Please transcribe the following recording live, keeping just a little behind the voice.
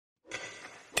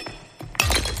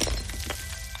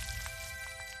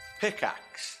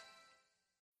Pickaxe.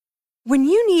 When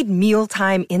you need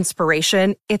mealtime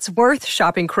inspiration, it's worth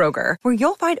shopping Kroger, where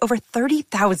you'll find over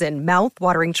 30,000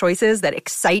 mouth-watering choices that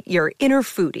excite your inner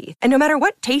foodie. And no matter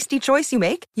what tasty choice you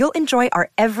make, you'll enjoy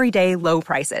our everyday low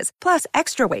prices, plus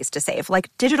extra ways to save, like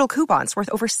digital coupons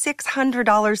worth over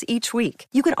 $600 each week.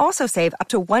 You can also save up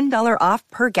to $1 off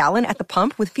per gallon at the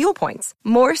pump with fuel points.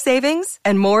 More savings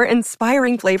and more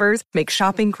inspiring flavors make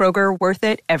shopping Kroger worth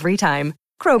it every time.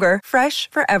 Kroger, fresh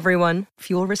for everyone.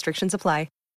 Fuel restrictions apply.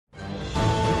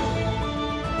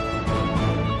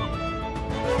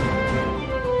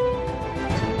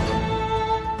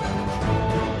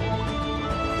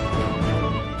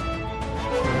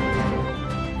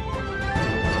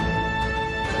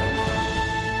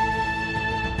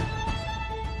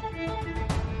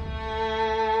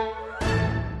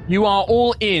 You are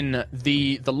all in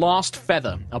the Last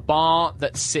Feather, a bar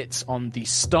that sits on the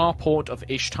starport of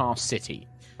Ishtar City.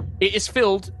 It is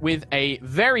filled with a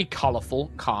very colourful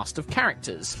cast of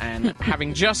characters, and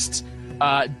having just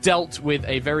dealt with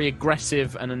a very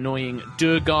aggressive and annoying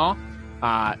Durgar,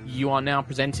 you are now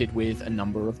presented with a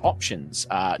number of options.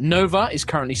 Nova is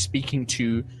currently speaking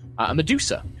to a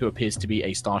Medusa, who appears to be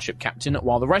a starship captain,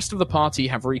 while the rest of the party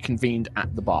have reconvened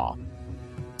at the bar.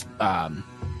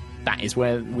 That is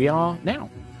where we are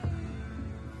now.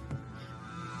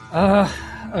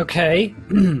 Okay.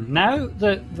 Now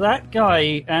that that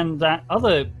guy and that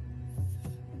other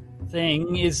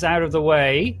thing is out of the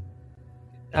way,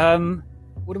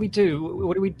 what do we do?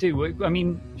 What do we do? I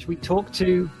mean, should we talk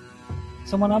to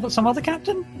some other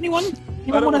captain? Anyone?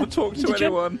 I don't want to talk to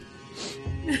anyone.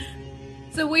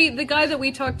 So the guy that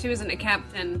we talked to isn't a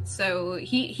captain, so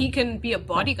he can be a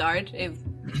bodyguard if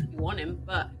you want him,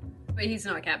 but he's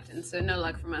not a captain, so no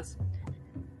luck from us.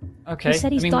 Okay. He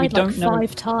said he's died like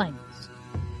 5 times.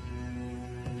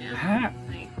 Yeah.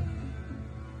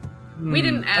 We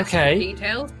didn't ask for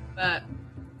details, but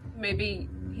maybe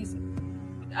he's.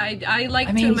 I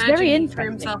like to imagine he threw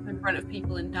himself in front of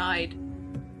people and died.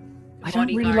 I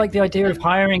don't really like the idea of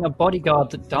hiring a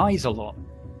bodyguard that dies a lot.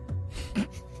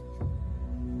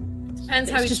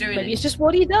 Depends how he's doing it. It's just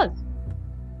what he does.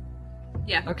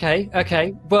 Yeah.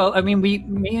 Okay. Well, I mean,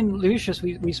 me and Lucius,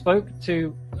 we spoke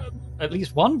to at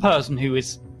least one person who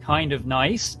is kind of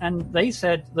nice, and they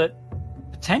said that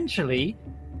potentially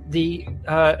the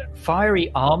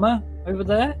fiery armor over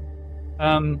there,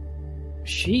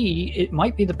 it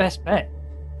might be the best bet.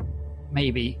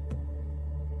 Maybe.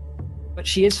 But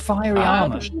she is fiery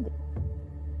armor.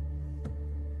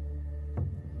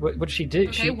 What does she do?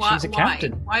 Okay, she's a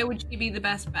captain. Why would she be the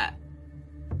best bet?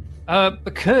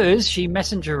 Because she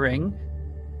messengering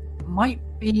might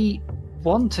be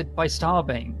wanted by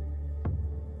Starbane.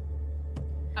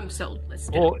 I'm sold. Let's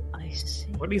do it. I see.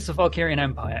 Or at least the Valkyrian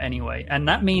Empire, anyway. And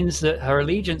that means that her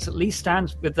allegiance at least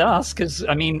stands with us, because,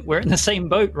 I mean, we're in the same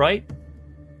boat, right?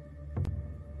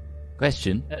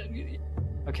 Question.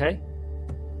 Okay.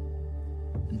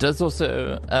 Does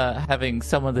also having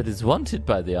someone that is wanted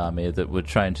by the army that we're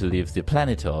trying to leave the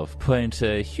planet of point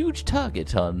a huge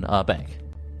target on our back?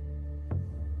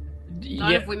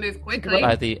 Not if we move quickly.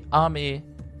 By the army,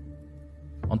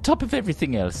 on top of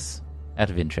everything else, out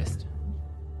of interest.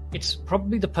 It's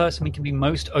probably the person we can be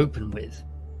most open with.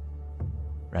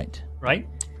 Right. Right?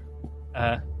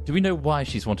 Do we know why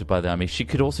she's wanted by the army? She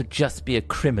could also just be a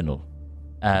criminal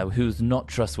who's not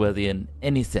trustworthy in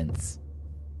any sense.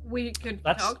 We could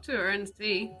talk to her and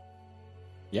see.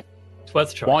 Yeah. It's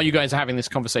worth trying. While you guys are having this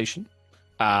conversation,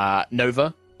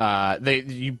 Nova,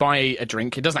 you buy a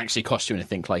drink. It doesn't actually cost you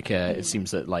anything. It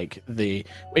seems that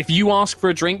if you ask for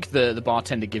a drink, the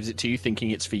bartender gives it to you,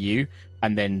 thinking it's for you,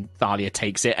 and then Thalia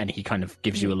takes it, and he kind of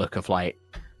gives you a look of I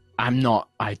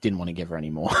didn't want to give her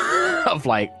any more. Of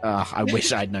I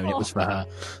wish I'd known it was for her.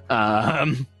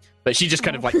 But she just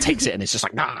kind of takes it, and it's just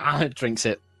drinks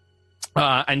it,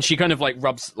 and she kind of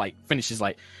finishes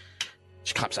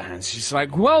she claps her hands. She's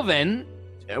like, well then,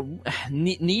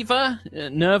 Nerva.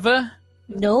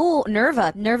 No,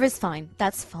 Nerva. Nerva's fine.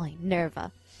 That's fine.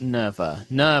 Nerva.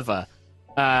 You're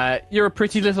a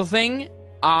pretty little thing.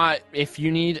 If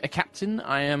you need a captain,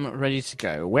 I am ready to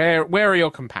go. Where are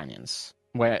your companions?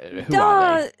 Who are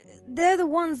they? They're the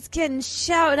ones getting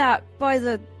shouted at by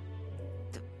the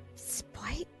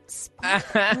spite.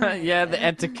 Yeah, the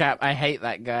Ettercap. I hate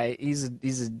that guy. He's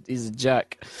a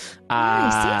jerk. He seems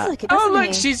like it, doesn't look,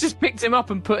 he? she's just picked him up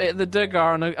and put the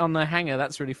Durgar on the hanger.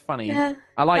 That's really funny. Yeah,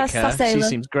 I like her. That's She Ayla.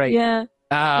 seems great. Yeah.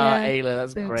 Ayla,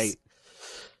 that's Boobs. great.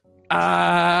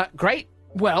 Great.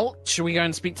 Well, should we go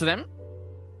and speak to them?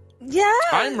 Yeah.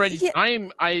 I'm ready. Yeah.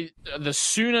 The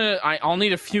sooner I'll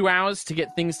need a few hours to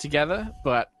get things together,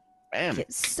 but I'm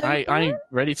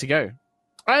ready to go.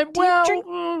 I Do you drink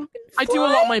I do a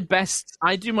lot fly? of my best.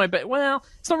 I do my best. Well,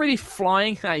 it's not really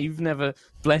flying. You've never,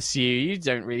 bless you. You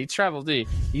don't really travel, do you?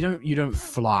 You don't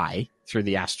fly through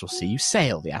the astral sea. You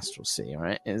sail the astral sea. All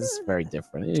right, it's very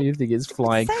different. You think it's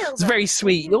flying? Sail It's very them.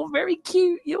 sweet. You're very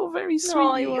cute. You're very sweet.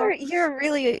 No, you are. you're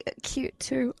really cute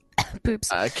too. Boobs.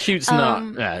 Cute's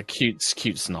not.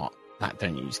 Cute's not. That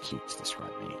don't use cute to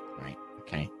describe me, right?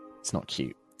 Okay, it's not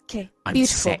cute. Okay, I'm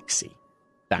beautiful. sexy.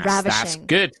 That's Ravishing.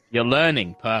 good. You're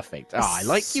learning. Perfect. Oh, I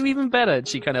like you even better. And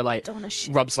she kind of like Don't wanna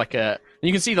shit. rubs like a.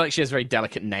 You can see like she has very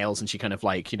delicate nails, and she kind of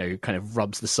like kind of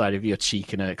rubs the side of your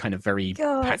cheek in a kind of very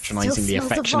God, it patronizingly still smells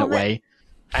of affectionate vomit. way.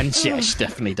 And yeah, she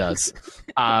definitely does.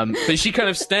 But she kind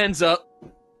of stands up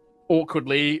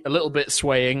awkwardly, a little bit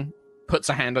swaying, puts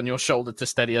a hand on your shoulder to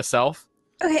steady herself.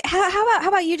 Okay, how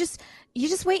about you just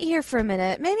wait here for a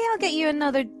minute? Maybe I'll get you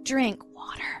another drink.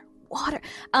 Water.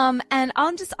 And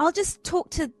I'll just talk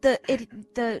to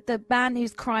the man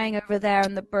who's crying over there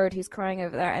and the bird who's crying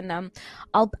over there, and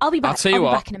I'll be back. I'll tell you be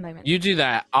what. back in a moment. You do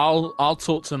that. I'll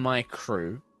talk to my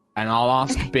crew, and I'll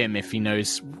ask Bim if he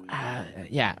knows.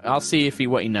 Yeah, I'll see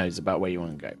what he knows about where you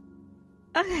want to go.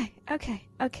 Okay.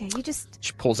 You just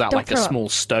She pulls out Don't like a throw up. small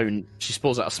stone. She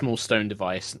pulls out a small stone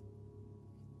device.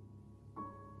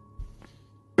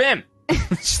 Bim! She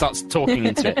starts talking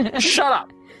into it. Shut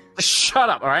up! Shut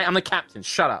up, alright? I'm the captain.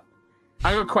 Shut up.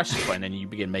 I got a question for you, and then you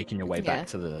begin making your way Yeah. back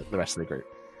to the rest of the group.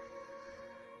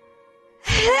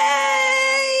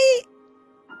 Hey!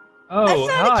 Oh, I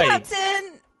found hi. a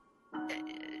captain.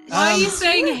 Why are you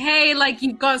saying hey like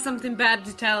you've got something bad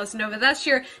to tell us, Nova? That's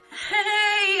your hey,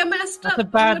 I messed That's up. a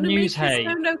bad I'm gonna news, make hey. you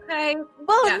sound okay.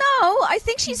 Well, Yeah. no, I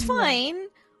think she's fine,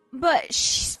 but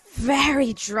she's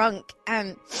very drunk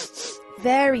and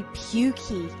very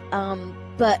pukey.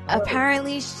 But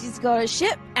apparently she's got a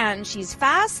ship and she's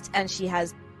fast and she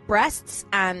has breasts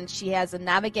and she has a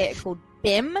navigator called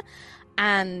Bim.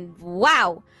 And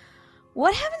wow,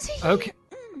 what happened to you? Okay.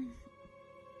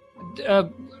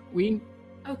 We.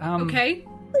 Okay.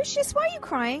 Lucius, why are you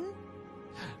crying?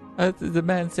 The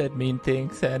man said mean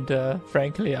things, and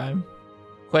frankly, I'm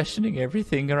questioning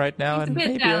everything right now, He's a and bit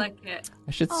maybe delicate.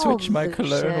 I should Oh, switch my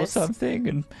cologne or Lucius. something.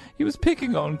 And he was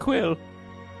picking on Quill.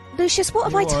 Lucius, what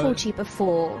have I You are- told you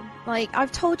before? Like,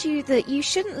 I've told you that you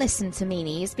shouldn't listen to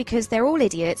meanies because they're all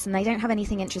idiots and they don't have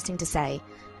anything interesting to say.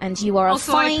 And you are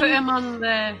Also, a fine... I put him on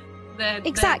the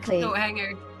Exactly. the coat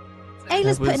hanger.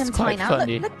 Ayla's That putting was him tight quite now.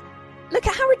 funny. Look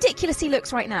at how ridiculous he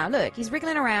looks right now. Look, he's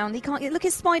wriggling around. He can't look.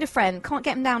 His spider friend can't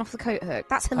get him down off the coat hook.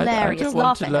 That's I hilarious. don't want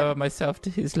Laugh to at him. lower myself to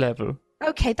his level.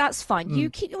 Okay, that's fine. You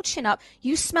keep your chin up.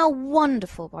 You smell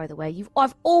wonderful, by the way.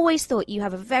 I've always thought you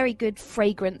have a very good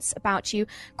fragrance about you.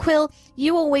 Quill,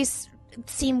 you always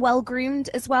seem well groomed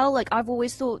as well. Like, I've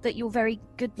always thought that you're very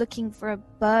good looking for a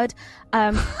bird.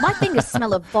 My fingers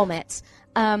smell of vomit.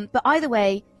 But either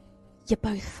way, you're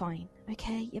both fine.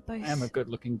 Okay, you're both. I am a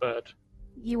good-looking bird.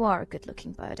 You are a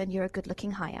good-looking bird, and you're a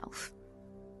good-looking high elf.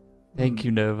 Thank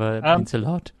you, Nova. It means a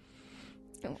lot.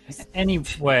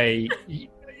 Anyway,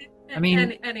 I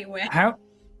mean, Anyway. how?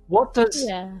 What does?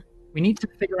 Yeah. We need to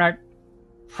figure out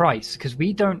price because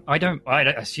we don't. I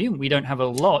assume we don't have a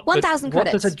lot. but 1,000 What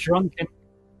does credits. a drunken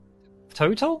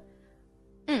total?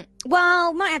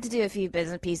 Well, might have to do a few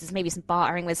business pieces, maybe some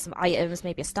bartering with some items,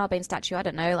 maybe a Starbane statue. I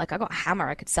don't know. Like, I got a hammer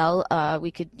I could sell.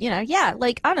 We could, yeah.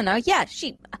 Like, I don't know. Yeah,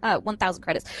 1,000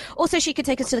 credits. Also, she could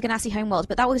take us to the Ganassi homeworld,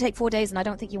 but that will take 4 days, and I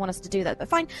don't think you want us to do that. But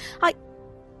fine.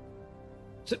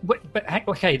 So,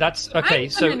 okay, that's okay. I'm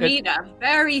So gonna need a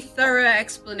very thorough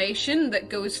explanation that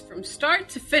goes from start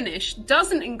to finish,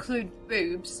 doesn't include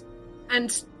boobs,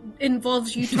 and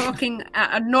involves you talking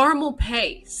at a normal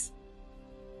pace.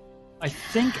 I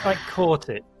think I caught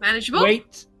it. Manageable?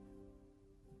 Wait,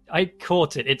 I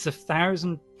caught it. It's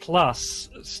 1,000 plus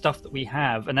stuff that we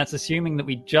have, and that's assuming that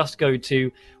we just go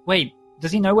to. Wait,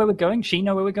 does he know where we're going? She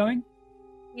know where we're going?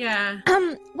 Yeah.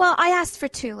 Well, I asked for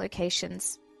 2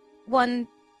 locations. One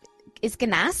is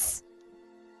Ganas,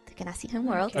 the Ganassi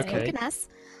homeworld. It's called Okay. Ganas.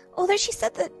 Although she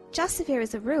said that Jasavir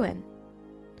is a ruin.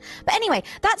 But anyway,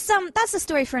 that's the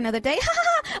story for another day.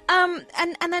 And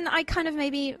then I kind of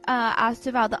maybe asked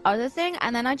about the other thing,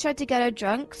 and then I tried to get her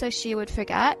drunk so she would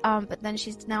forget. But then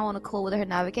she's now on a call with her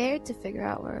navigator to figure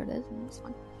out where it is, and it's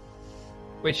fine.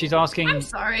 Wait, she's asking I'm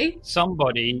sorry.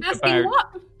 somebody Asking about.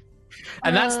 what?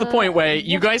 And that's the point where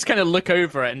you guys kind of look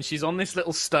over it, and she's on this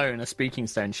little stone, a speaking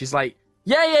stone. She's like,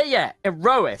 yeah,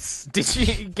 Erois. Did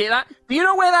you get that? Do you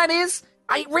know where that is?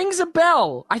 It rings a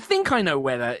bell. I think I know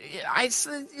where that. It's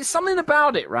something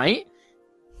about it, right?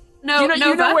 No, you know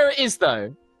Nova. where it is,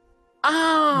 though.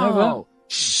 Oh, Nova?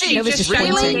 shit! Nova's just just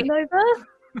really? pointing.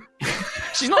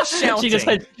 She's not shouting. She just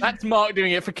said- That's Mark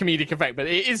doing it for comedic effect, but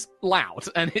it is loud,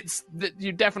 and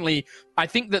you definitely. I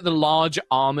think that the large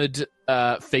armored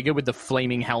figure with the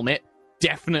flaming helmet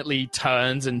definitely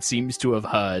turns and seems to have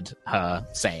heard her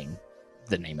saying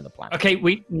the name of the planet. Okay,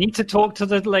 we need to talk to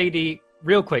the lady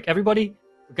real quick. Everybody,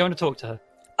 we're going to talk to her.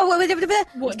 Oh, wait.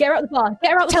 Get her out the bar.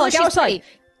 Get her out the Tell bar. her Get she's outside.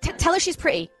 pretty. Tell her she's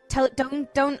pretty.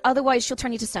 Don't. Otherwise, she'll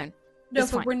turn you to stone. No,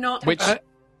 It's but fine. we're not. Which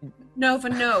Nova,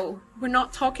 no, we're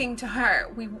not talking to her.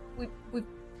 We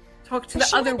talked to But the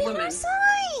she other went woman.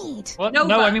 outside. What? Nova,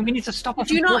 No, I mean we need to stop her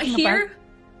Did you from not talking hear? about.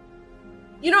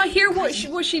 You not hear what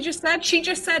she just said? She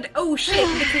just said, "Oh shit,"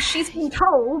 because she's been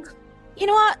told. You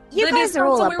know what? You Then guys it's are not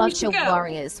all a somewhere we bunch should of go.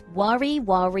 warriors.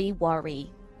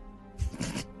 Worry.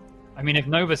 I mean, if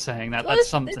Nova's saying that, Well, that's it's-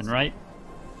 something, it's- right?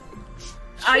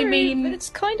 I True, mean, but it's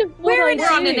kind of what we're I in-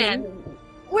 we're on do. an end.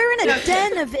 We're in a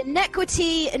den of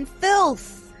inequity and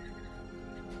filth.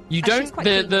 you She's don't.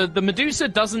 quite The Medusa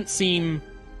doesn't seem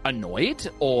annoyed,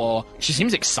 or she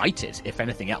seems excited. If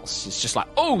anything else, it's just like,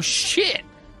 oh shit!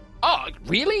 Oh,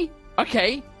 really?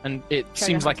 Okay, and it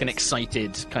seems like an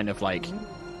excited kind of like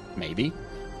maybe.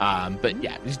 But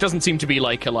yeah, it doesn't seem to be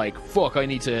like a fuck, I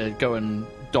need to go and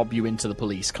dob you into the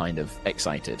police kind of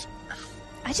excited.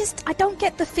 I don't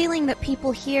get the feeling that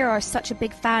people here are such a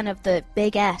big fan of the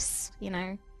big S, you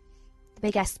know? The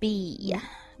big SB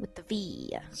with the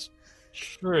V.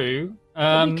 True.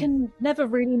 But we can never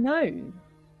really know.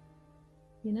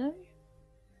 You know?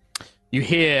 You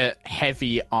hear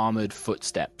heavy armored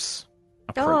footsteps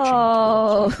approaching.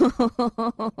 Oh.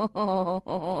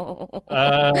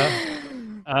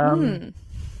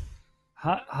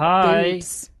 Hi.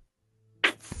 Boobs.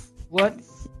 What?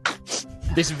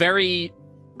 This very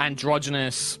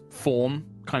androgynous form,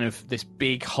 kind of this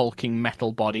big hulking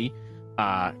metal body,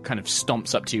 kind of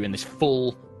stomps up to you in this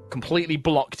full, completely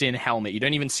blocked in helmet. You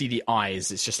don't even see the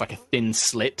eyes. It's just like a thin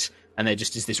slit, and there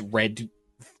just is this red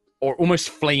or almost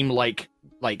flame-like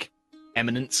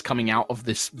eminence coming out of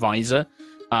this visor,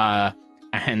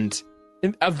 and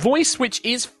a voice which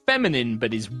is feminine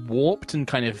but is warped and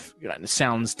kind of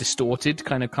sounds distorted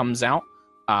kind of comes out.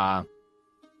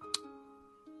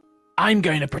 I'm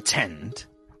going to pretend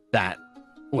that,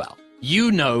 well,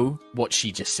 you know what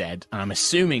she just said, and I'm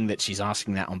assuming that she's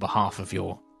asking that on behalf of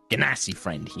your Ganassi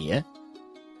friend here.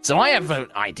 So I have an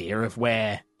idea of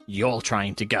where you're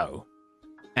trying to go.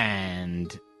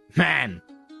 And, man,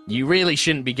 you really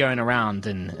shouldn't be going around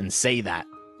and say that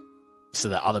so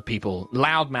that other people,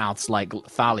 loudmouths like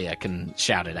Thalia, can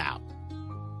shout it out.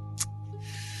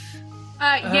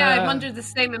 I'm under the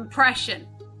same impression.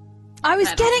 I was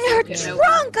That getting her also can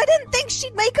drunk. I didn't think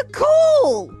she'd make a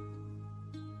call.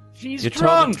 She's You're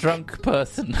drunk. told a drunk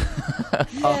person.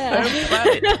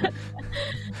 Yeah.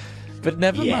 But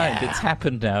never mind, Yeah. it's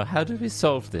happened now. How do we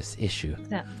solve this issue?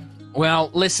 Exactly.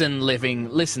 Well, listen,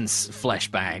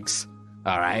 flesh bags.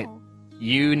 All right,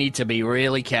 you need to be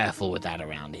really careful with that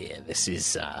around here. This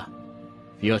is,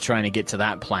 if you're trying to get to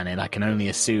that planet, I can only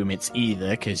assume it's either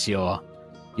because you're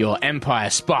Empire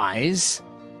spies,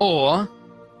 or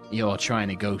you're trying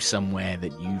to go somewhere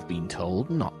that you've been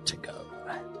told not to go.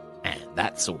 And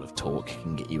that sort of talk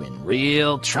can get you in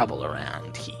real trouble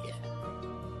around here.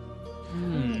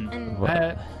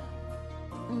 Well,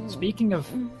 Speaking of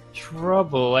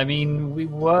trouble, I mean, we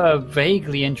were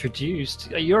vaguely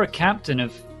introduced. You're a captain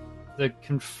of the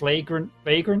Conflagrant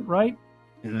Vagrant, right?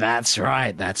 That's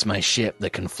right. That's my ship, the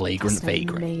Conflagrant That's an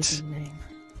Vagrant. amazing name.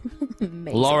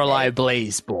 Amazing Lorelei name.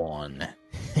 Blazeborn.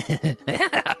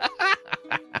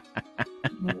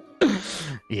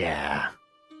 Yeah.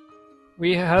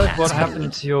 We heard That's what good.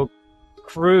 happened to your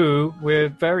crew. We're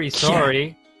very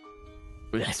sorry.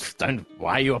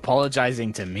 Why are you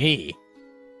apologizing to me?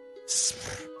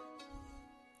 Sorry,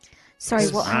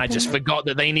 what I happened? just forgot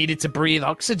that they needed to breathe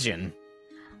oxygen.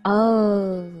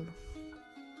 Oh,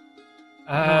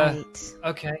 right.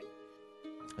 Okay.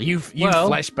 You Well-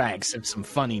 flesh bags have some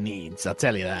funny needs, I'll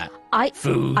tell you that.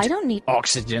 Food, I don't need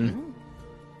oxygen.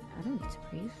 I don't need to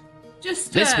breathe.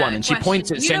 Just This one, and she question.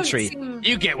 points at You don't Sentry. seem-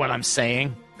 You get what I'm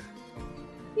saying.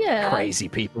 Yeah. Crazy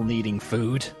people needing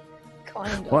food.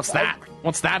 Kind of. What's that?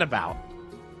 What's that about?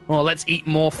 Well, let's eat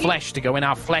more flesh to go in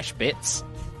our flesh bits.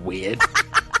 Weird.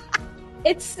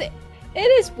 It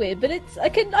is weird, but I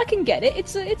can get it.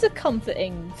 It's a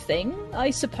comforting thing, I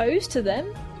suppose, to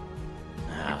them.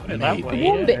 Put it that Maybe. way. The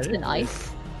warm Yeah, bits it are nice.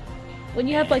 When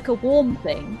you have like a warm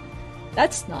thing,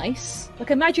 that's nice.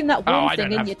 Like imagine that warm I don't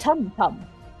thing in have- your tum-tum.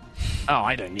 Oh,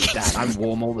 I don't need that. I'm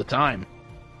warm all the time.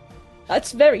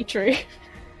 That's very true.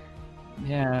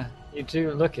 Yeah, you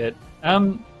do look it.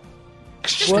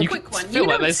 Just You a can quick one. feel You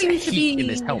like don't there's seem to heat be in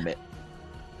this helmet.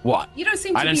 What? You don't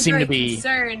seem I to don't be seem very to be-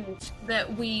 concerned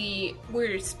that we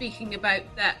were speaking about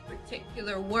that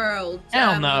particular world.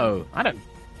 Hell no. I don't.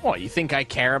 What, you think I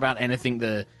care about anything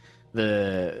the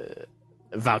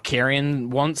Valkyrian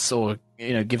wants or,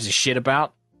 gives a shit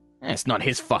about? It's not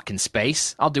his fucking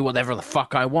space. I'll do whatever the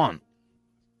fuck I want.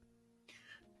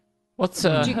 What's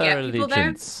Did you her get people there?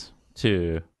 allegiance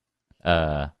to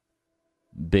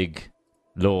Big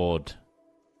Lord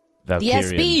The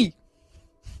Valkyrian? SB.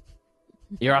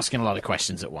 You're asking a lot of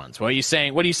questions at once. What are you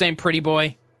saying, pretty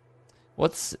boy?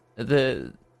 What's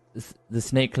the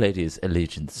Snake Lady's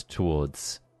allegiance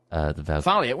towards the Valkyrie?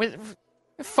 Thalia, with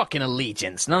fucking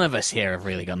allegiance. None of us here have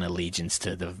really got an allegiance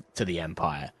to the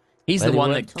Empire. He's Well, the you one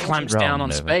weren't that clamps wrong, down on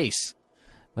Nova. space.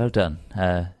 Well done.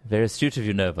 Very astute of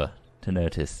you, Nova, to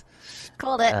notice.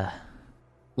 Called it.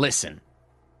 Listen,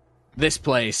 this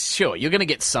place, sure, you're going to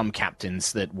get some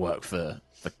captains that work for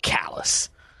Callus,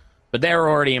 but they're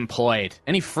already employed.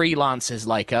 Any freelancers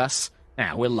like us,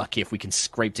 we're lucky if we can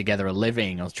scrape together a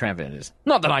living or travelers.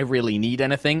 Not that I really need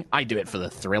anything. I do it for the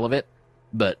thrill of it.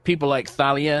 But people like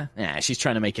Thalia, she's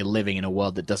trying to make a living in a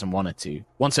world that doesn't want her to.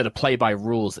 Wants her to play by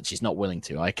rules that she's not willing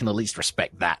to. I can at least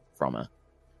respect that from her.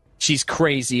 She's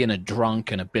crazy and a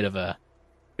drunk and a bit of a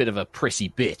prissy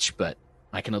bitch, but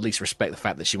I can at least respect the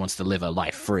fact that she wants to live her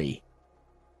life free.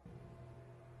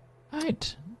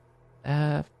 Right.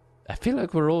 I feel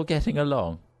like we're all getting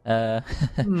along. I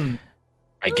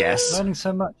guess. Learning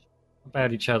so much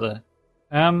about each other.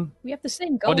 We have the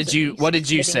same goals. What did you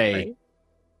Getting say? free.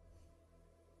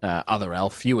 Other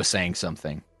elf, you were saying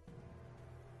something.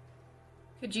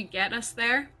 Could you get us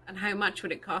there? And how much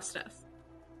would it cost us?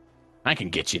 I can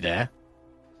get you there.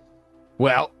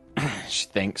 Well, she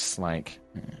thinks,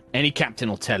 any captain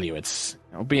will tell you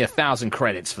it'll be 1,000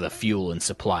 credits for the fuel and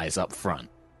supplies up front.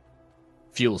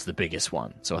 Fuel's the biggest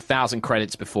one, so 1,000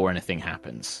 credits before anything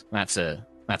happens. That's a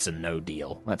no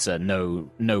deal. That's a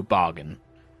no bargain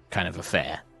kind of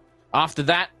affair. After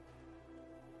that,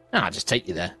 I'll just take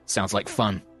you there. Sounds like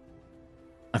fun.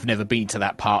 I've never been to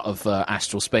that part of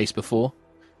astral space before.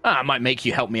 I might make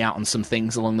you help me out on some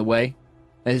things along the way.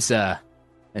 There's a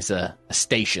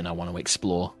station I want to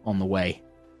explore on the way.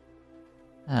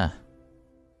 Ah.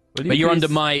 But you're under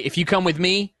my... If you come with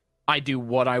me, I do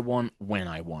what I want when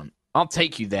I want. I'll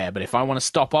take you there, but if I want to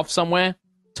stop off somewhere,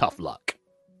 tough luck.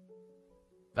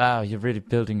 Wow, you're really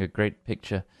building a great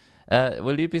picture.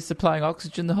 Will you be supplying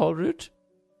oxygen the whole route?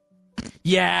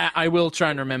 Yeah, I will try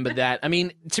and remember that. I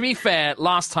mean, to be fair,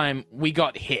 last time we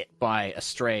got hit by a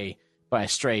stray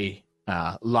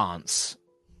lance.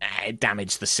 It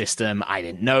damaged the system. I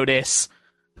didn't notice.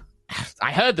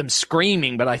 I heard them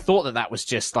screaming, but I thought that was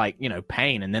just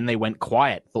pain, and then they went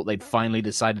quiet. Thought they'd finally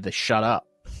decided to shut up.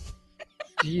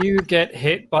 Do you get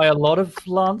hit by a lot of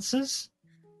lancers?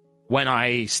 When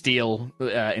I steal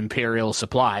Imperial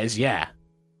supplies, yeah.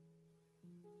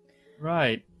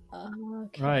 Right.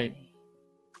 Okay. Right.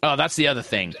 Oh, that's the other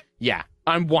thing. Yeah,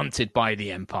 I'm wanted by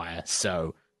the Empire,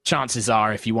 so chances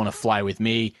are if you want to fly with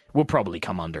me, we'll probably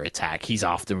come under attack. He's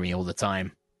after me all the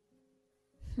time.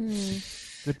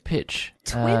 Good pitch.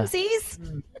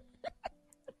 Twinsies?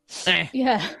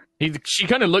 Yeah. She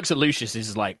kind of looks at Lucius and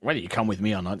is like, whether you come with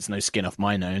me or not, it's no skin off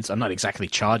my nose. I'm not exactly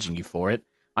charging you for it.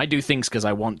 I do things because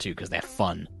I want to, because they're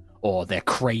fun, or they're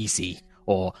crazy,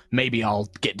 or maybe I'll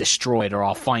get destroyed, or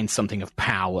I'll find something of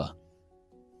power.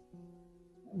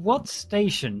 What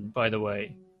station, by the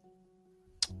way?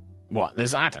 What?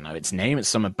 I don't know its name. It's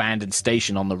some abandoned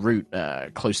station on the route,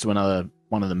 close to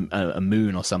a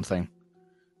moon or something.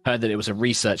 Heard that it was a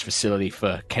research facility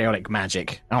for chaotic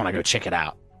magic. I want to go check it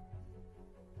out.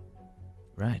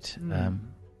 Right.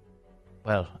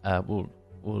 Well,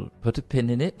 we'll put a pin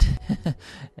in it,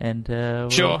 and we'll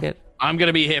Sure. get... I'm going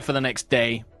to be here for the next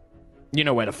day. You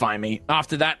know where to find me.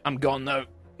 After that, I'm gone, though.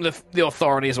 The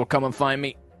authorities will come and find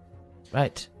me.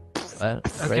 Right. Well,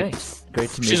 Okay. Great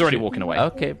to meet you. She's already walking away.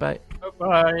 Okay, bye.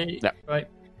 Bye. Yeah. Bye.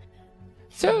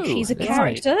 So, She's a Right.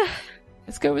 character.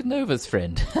 let's go with Nova's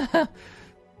friend.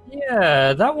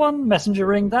 Yeah, that one, messenger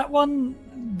ring,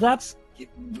 that's...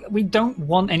 We don't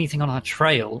want anything on our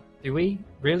trail, do we?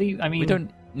 Really? I mean... We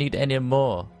don't need any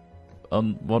more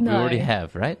on what we No. already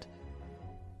have, right?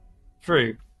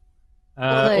 True.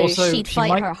 Although also, she'd she fight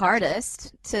might... her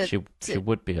hardest to She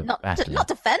would be a not battler. not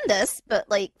defend us, but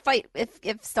fight if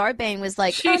Starbane was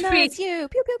like, She'd oh no, be it's you,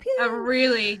 pew pew pew. A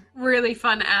really, really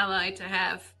fun ally to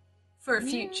have for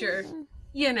future,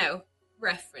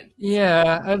 reference.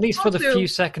 Yeah, at least for the Also- few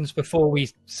seconds before we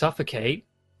suffocate.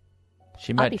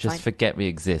 She might be just fine. forget we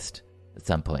exist at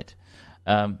some point.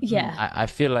 Yeah. I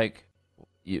feel like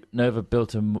Nova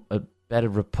built a better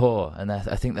rapport, and I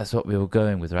think that's what we were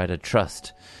going with, right? A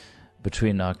trust.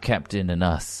 between our captain and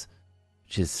us,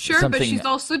 which is Sure, something... but she's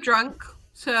also drunk,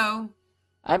 so...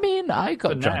 I mean, I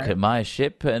got drunk at my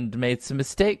ship and made some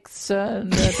mistakes,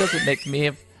 and that doesn't make me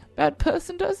a bad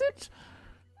person, does it?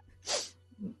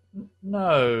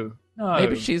 No.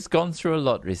 Maybe she's gone through a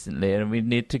lot recently, and we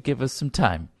need to give her some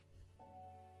time.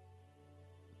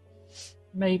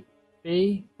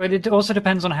 Maybe, but it also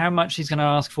depends on how much she's going to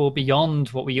ask for beyond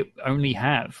what we only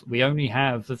have. We only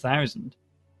have 1,000.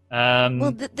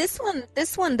 Well, this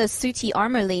one, the sooty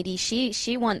armor lady,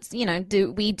 she wants,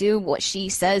 we do what she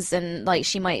says, and like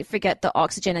she might forget the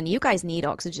oxygen, and you guys need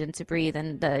oxygen to breathe,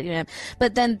 and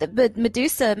but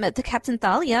Medusa, the Captain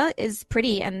Thalia is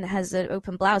pretty and has an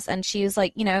open blouse, and she was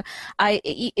like,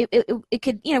 it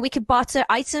could, we could barter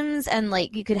items, and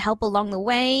like you could help along the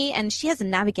way, and she has a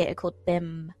navigator called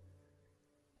Bim.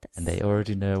 And they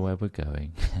already know where we're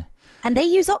going. And they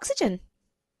use oxygen.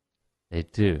 They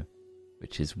do.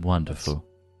 Which is wonderful.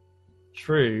 That's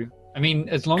true. I mean,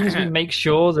 as long as we make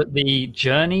sure that the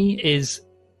journey is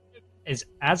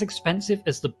as expensive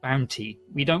as the bounty.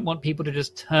 We don't want people to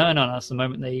just turn on us the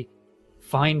moment they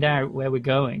find out where we're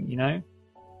going,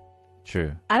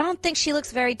 True. I don't think she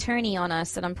looks very turny on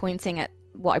us, and I'm pointing at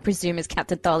what I presume is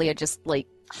Captain Thalia just, like,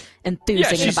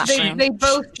 enthusing in the background. They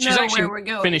both She's know actually where we're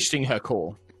going. finishing her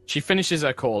call. She finishes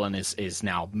her call and is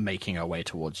now making her way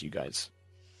towards you guys.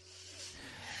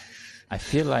 I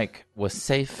feel like we're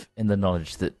safe in the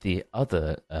knowledge that the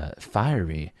other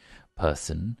fiery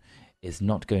person is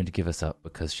not going to give us up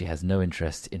because she has no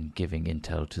interest in giving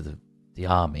intel to the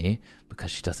army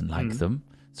because she doesn't like them.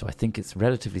 So I think it's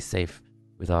relatively safe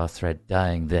with our thread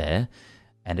dying there,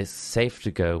 and it's safe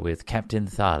to go with Captain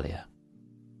Thalia.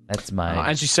 That's my...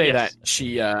 as you say that,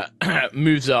 she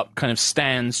moves up, kind of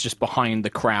stands just behind the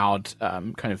crowd,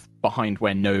 kind of behind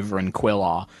where Nova and Quill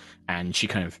are, and she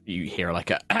kind of, you hear like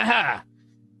a, aha!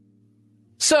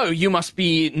 So, you must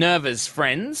be Nerva's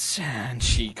friends, and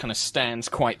she kind of stands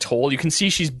quite tall. You can see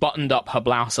she's buttoned up her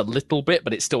blouse a little bit,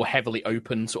 but it's still heavily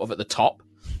open sort of at the top.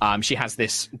 She has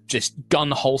this just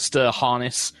gun holster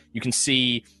harness. You can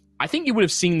see, I think you would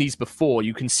have seen these before.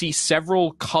 You can see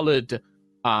several colored,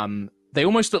 they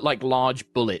almost look like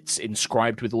large bullets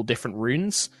inscribed with all different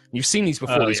runes. You've seen these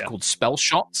before. These are called spell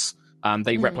shots.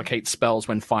 They replicate spells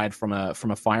when fired from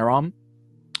a firearm.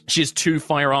 She has 2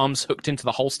 firearms hooked into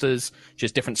the holsters. She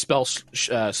has different spell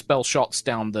shots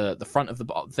down the front of the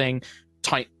thing.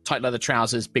 Tight leather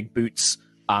trousers, big boots.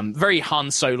 Very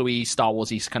Han Solo-y, Star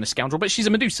Wars-y kind of scoundrel, but she's a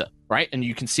Medusa, right? And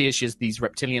you can see she has these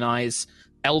reptilian eyes,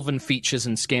 elven features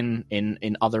and skin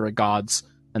in other regards,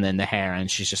 and then the hair, and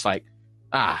she's just like,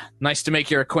 nice to make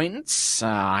your acquaintance.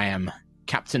 I am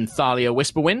Captain Thalia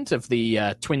Whisperwind of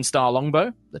the Twin Star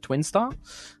Longbow, the Twin Star.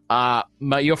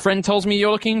 Your friend tells me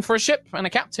you're looking for a ship and a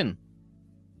captain.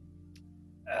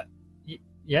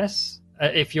 Yes.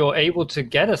 If you're able to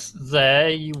get us there,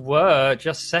 you were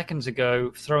just seconds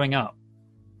ago throwing up.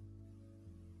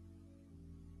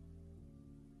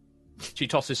 She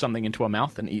tosses something into her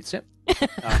mouth and eats it.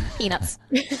 Peanuts.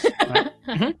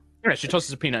 Yeah, she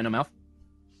tosses a peanut in her mouth.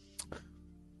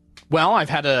 Well, I've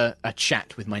had a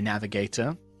chat with my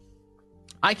navigator.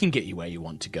 I can get you where you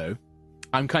want to go.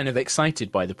 I'm kind of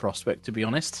excited by the prospect, to be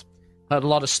honest. Heard a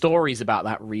lot of stories about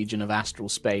that region of astral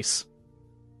space.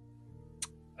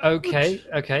 Okay.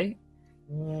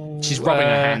 She's rubbing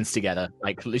her hands together.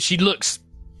 Like, she looks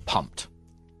pumped.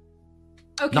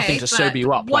 Okay, nothing to sober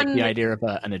you up one... like the idea of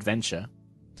an adventure.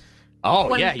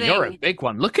 Oh, yeah, thing. You're a big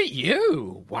one. Look at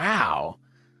you. Wow.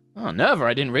 Oh, Nerva,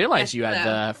 I didn't realize you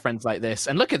had friends like this.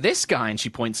 And look at this guy, and she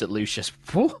points at Lucius.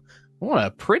 Whew, what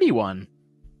a pretty one.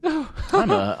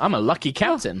 I'm a lucky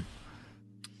captain.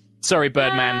 Sorry,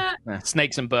 Birdman.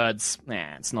 Snakes and birds.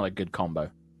 It's not a good combo.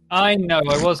 I know,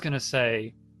 I was going to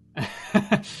say.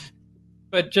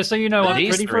 But just so you know, I'm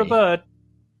pretty for a bird.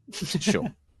 Sure.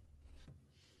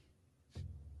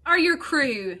 Are your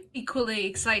crew equally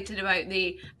excited about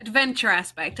the adventure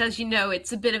aspect? As you know,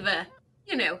 it's a bit of a,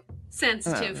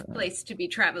 sensitive place to be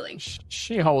traveling.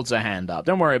 She holds her hand up.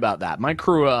 Don't worry about that. My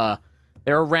crew,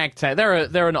 they're a ragtag.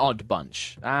 They're an odd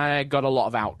bunch. I got a lot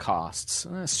of outcasts.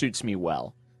 Suits me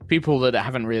well. People that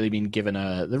haven't really been given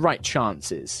the right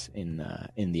chances in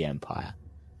the Empire.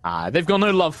 They've got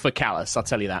no love for Callus, I'll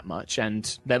tell you that much,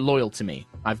 and they're loyal to me.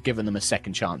 I've given them a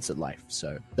second chance at life,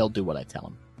 so they'll do what I tell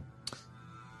them.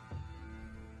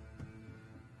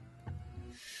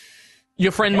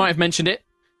 Your friend might have mentioned it.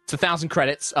 It's 1,000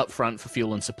 credits up front for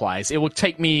fuel and supplies. It'll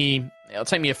take me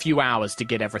a few hours to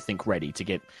get everything ready. To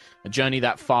get a journey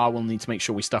that far, we'll need to make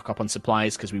sure we stock up on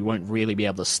supplies because we won't really be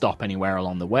able to stop anywhere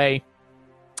along the way.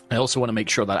 I also want to make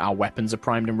sure that our weapons are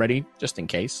primed and ready, just in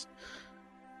case.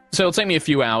 So it'll take me a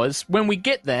few hours. When we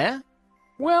get there,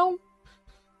 Well,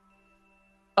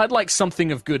 I'd like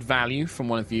something of good value from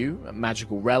one of you, a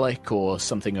magical relic or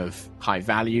something of high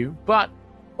value, but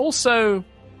also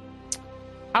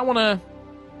I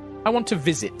want to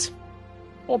visit,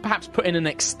 or perhaps put in an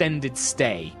extended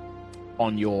stay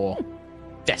on your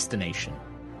destination.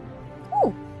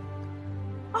 Ooh.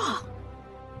 Oh,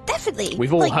 definitely.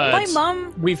 We've all heard. My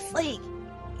mom. My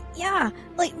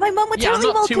mom would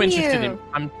totally welcome you.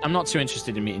 I'm not too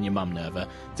interested in meeting your mum, Nerva,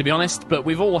 to be honest. But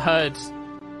we've heard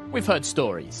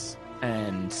stories,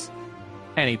 and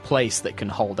any place that can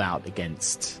hold out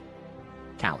against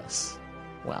Callus,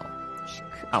 well,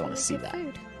 I want to see that.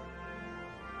 Food.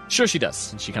 Sure she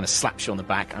does. And she kind of slaps you on the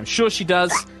back. I'm sure she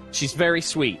does. She's very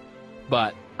sweet,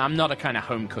 but I'm not a kind of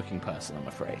home cooking person, I'm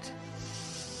afraid.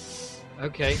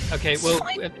 Okay. Well,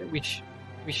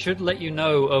 we should let you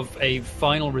know of a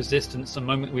final resistance the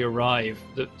moment we arrive.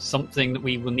 That's something that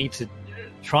we will need to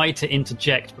try to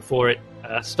interject before it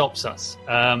stops us.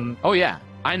 Oh yeah,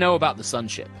 I know about the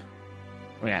Sunship.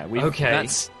 Yeah, okay.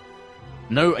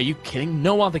 No, are you kidding?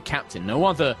 No other captain, no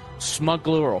other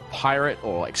smuggler or pirate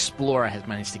or explorer has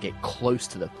managed to get close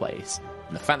to the place.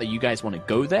 And the fact that you guys want to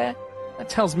go there, that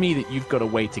tells me that you've got a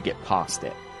way to get past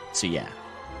it. So yeah.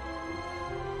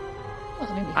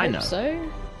 Well, I know. So.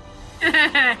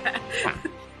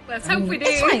 Let's hope we do.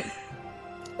 It's fine.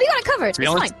 We got it covered. To be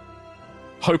It's honest, fine.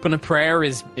 hope and a prayer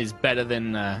is better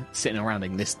than sitting around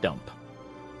in this dump.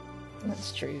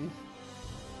 That's true.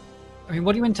 I mean,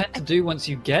 what do you intend to do once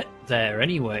you get there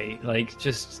anyway? Like,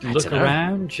 just I look dunno.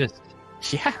 around? Just...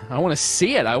 Yeah, I want to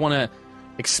see it. I want to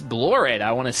explore it.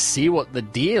 I want to see what the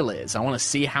deal is. I want to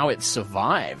see how it's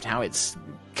survived, how it's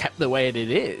kept the way that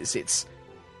it is. It's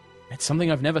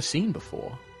something I've never seen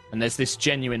before. And there's this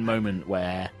genuine moment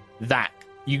where that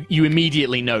you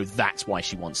immediately know that's why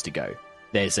she wants to go.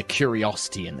 There's a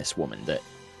curiosity in this woman that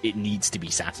it needs to be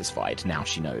satisfied. Now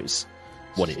she knows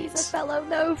what it She's is. a fellow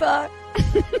Nova.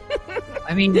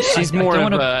 I mean, She's I more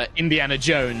don't of wanna... Indiana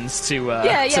Jones to but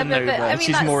Nova. I mean,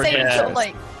 She's that more same of sort of,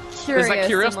 like, curious. There's that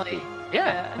curiosity. And, like,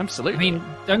 Yeah, absolutely. I mean,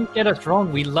 don't get us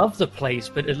wrong. We love the place,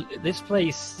 but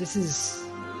this is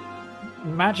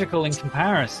magical in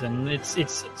comparison.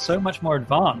 It's so much more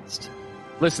advanced.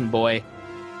 Listen, boy,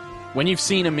 when you've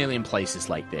seen a million places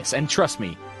like this, and trust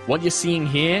me, what you're seeing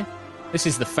here, this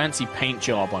is the fancy paint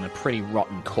job on a pretty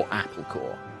rotten apple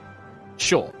core.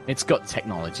 Sure, it's got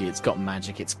technology, it's got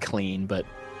magic, it's clean, but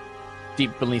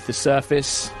deep beneath the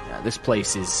surface, this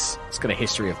place it's got a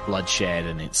history of bloodshed,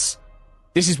 and this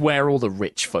is where all the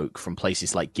rich folk from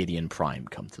places like Gideon Prime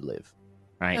come to live,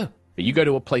 right? Oh. But you go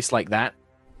to a place like that,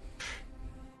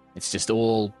 it's just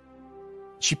all...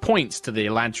 She points to the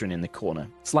Eladrin in the corner.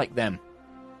 It's like them.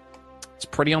 It's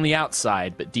pretty on the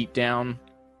outside, but deep down,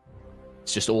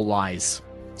 it's just all lies.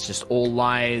 It's just all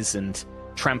lies and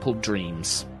trampled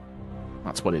dreams.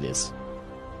 That's what it is.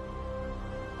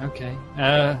 Okay.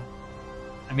 I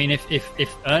mean,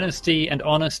 if earnesty and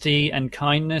honesty and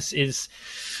kindness is,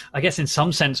 I guess, in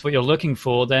some sense what you're looking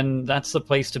for, then that's the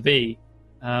place to be.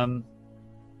 Sounds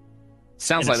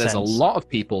In like a there's a sense. lot of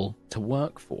people to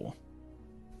work for.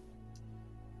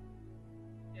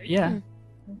 Yeah.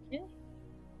 Yeah.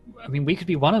 I mean, we could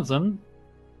be one of them,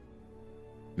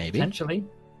 Maybe. potentially.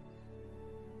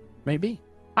 Maybe.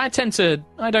 I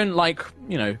don't like,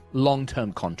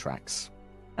 long-term contracts.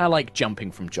 I like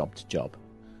jumping from job to job.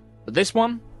 But this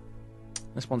one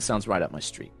sounds right up my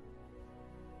street.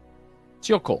 It's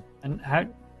your call. And how...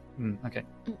 okay.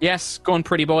 Yes, go on,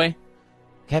 pretty boy.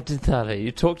 Captain Thaler,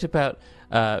 you talked about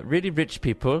really rich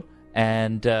people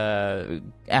and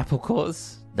apple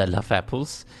cores. They love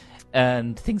apples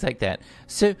and things like that.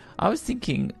 So I was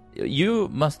thinking you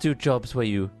must do jobs where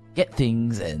you get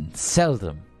things and sell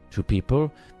them to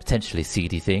people, potentially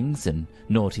seedy things and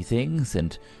naughty things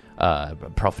and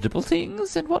profitable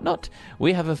things and whatnot.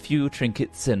 We have a few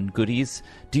trinkets and goodies.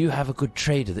 Do you have a good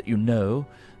trader that you know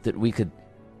that we could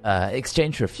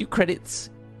exchange for a few credits?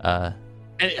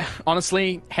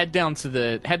 Honestly, head down to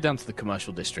the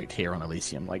commercial district here on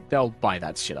Elysium. Like, they'll buy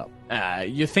that shit up.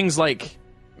 Your things like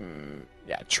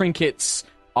trinkets,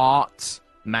 art,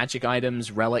 magic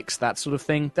items, relics, that sort of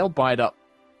thing. They'll buy it up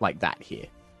like that here.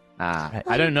 Right.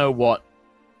 I don't know what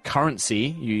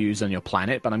currency you use on your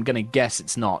planet, but I'm gonna guess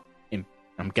it's not.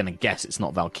 I'm gonna guess it's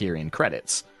not Valkyrian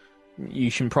credits. You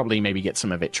should probably maybe get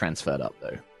some of it transferred up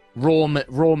though.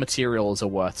 Raw materials are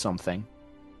worth something.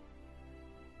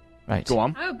 Right. Go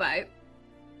on. How about a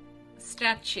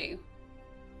statue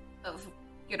of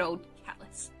good old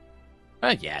Callus?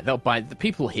 Yeah, they'll buy the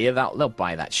people here. They'll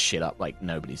buy that shit up like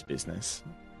nobody's business.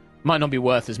 Might not be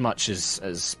worth as much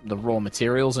as the raw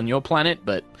materials on your planet,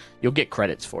 but you'll get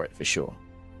credits for it for sure.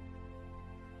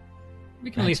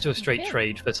 We can at least do a straight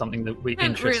trade for something that we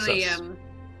interests us.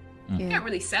 Can't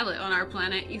really sell it on our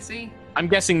planet, you see. I'm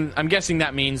guessing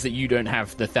that means that you don't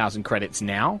have the 1,000 credits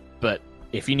now, but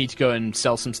if you need to go and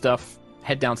sell some stuff,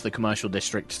 head down to the commercial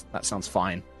district. That sounds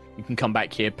fine. You can come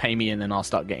back here, pay me, and then I'll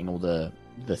start getting all the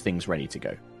things ready to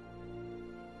go.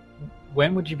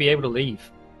 When would you be able to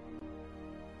leave?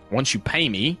 Once you pay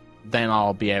me, then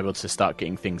I'll be able to start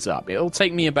getting things up. It'll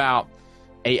take me about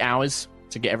 8 hours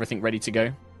to get everything ready to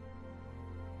go.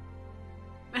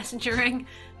 Messengering.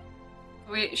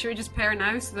 Should we just pair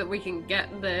now so that we can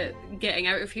get the getting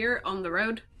out of here on the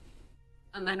road?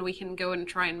 And then we can go and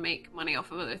try and make money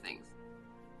off of other things.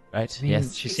 Right, I mean,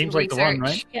 yes. She seems like the one,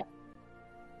 right? Yeah.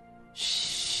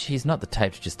 She's not the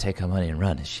type to just take her money and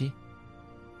run, is she?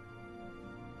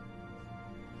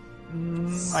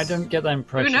 I don't get that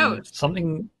impression. Who knows?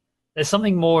 There's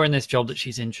something more in this job that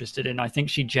she's interested in. I think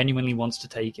she genuinely wants to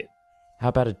take it. How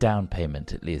about a down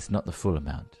payment, at least, not the full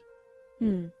amount?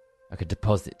 Like a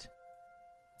deposit.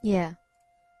 Yeah.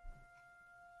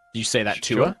 Do you say that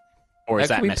to Sure. her? Or is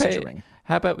that Can we pay- messaging?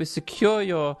 How about we secure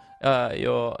your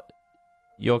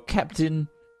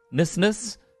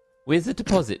captain-ness with a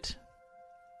deposit?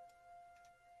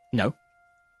 No.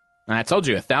 I told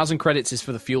you, 1,000 credits is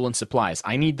for the fuel and supplies.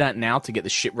 I need that now to get the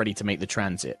ship ready to make the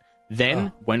transit.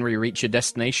 Then, when we reach your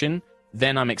destination,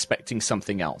 then I'm expecting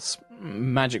something else.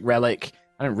 Magic relic.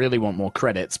 I don't really want more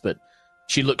credits, but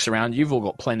she looks around. You've all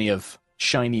got plenty of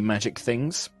shiny magic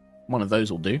things. One of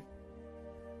those will do.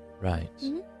 Right.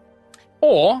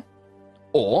 Or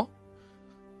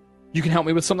you can help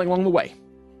me with something along the way.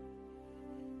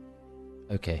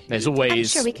 Okay. There's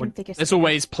always I'm sure we can figure there's something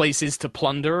always places to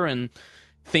plunder and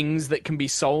things that can be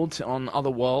sold on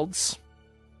other worlds.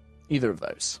 Either of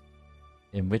those.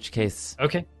 In which case...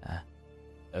 Okay.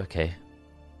 Okay.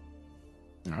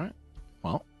 All right.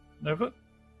 Well, Nova?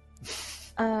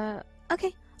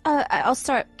 Okay. I'll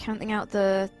start counting out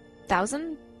the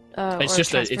 1,000. it's or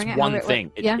just transferring it, one however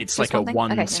thing. yeah, It's just like a thing?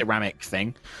 one Okay, yeah. ceramic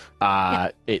thing.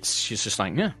 She's just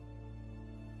like, yeah.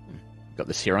 Got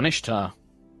this here on Ishtar.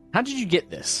 How did you get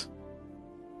this?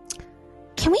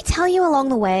 Can we tell you along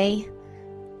the way?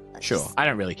 Sure, I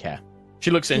don't really care.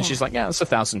 She looks in, Yeah. she's like, yeah, that's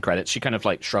 1,000 credits. She kind of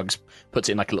like shrugs, puts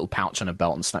it in like a little pouch on her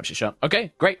belt and snaps it shut.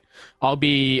 Okay, great. I'll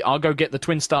go get the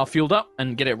Twin Star fueled up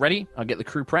and get it ready. I'll get the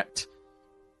crew prepped.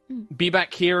 Be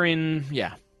back here in,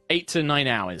 8 to 9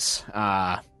 hours.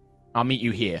 I'll meet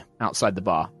you here outside the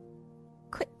bar.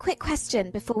 Quick question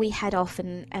before we head off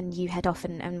and you head off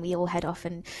and we all head off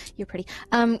and you're pretty.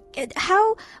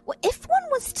 How if one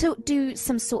was to do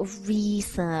some sort of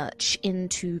research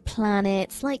into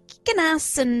planets like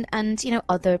Ganas and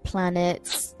other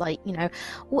planets, like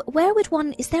where would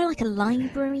one? Is there like a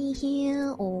library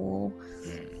here or?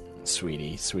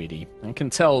 Sweetie, I can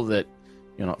tell that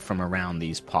you're not from around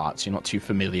these parts. You're not too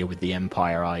familiar with the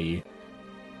Empire, are you?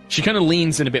 She kind of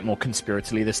leans in a bit more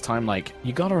conspiratorially this time, like,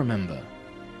 you gotta remember,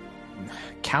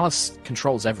 Callus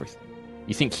controls everything.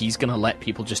 You think he's gonna let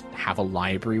people just have a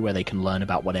library where they can learn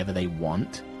about whatever they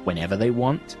want, whenever they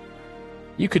want?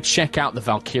 You could check out the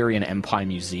Valkyrian Empire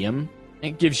Museum.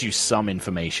 It gives you some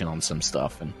information on some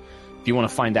stuff, and if you want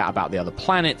to find out about the other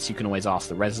planets, you can always ask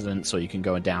the residents, or you can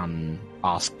go down and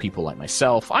ask people like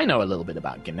myself. I know a little bit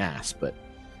about Ganas, but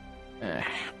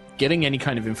getting any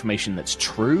kind of information that's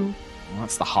true, well,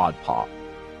 that's the hard part.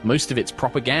 Most of it's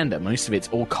propaganda. Most of it's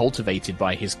all cultivated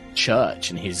by his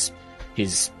church and his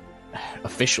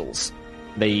officials.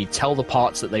 They tell the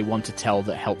parts that they want to tell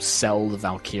that help sell the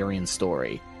Valkyrian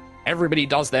story. Everybody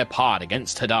does their part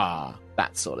against Hadar.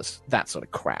 That sort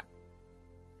of crap.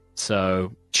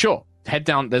 So, sure, head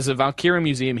down. There's a Valkyrian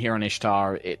museum here on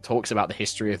Ishtar. It talks about the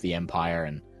history of the Empire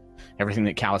and everything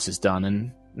that Callus has done,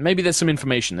 and maybe there's some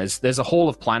information. There's a hall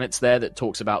of planets there that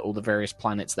talks about all the various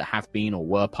planets that have been or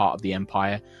were part of the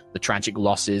Empire, the tragic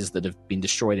losses that have been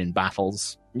destroyed in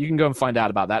battles. You can go and find out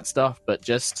about that stuff, but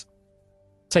just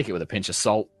take it with a pinch of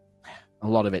salt. A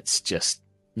lot of it's just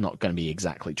not going to be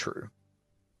exactly true.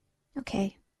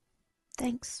 Okay,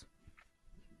 thanks.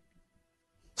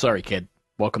 Sorry, kid.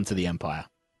 Welcome to the Empire.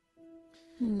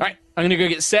 All right, I'm going to go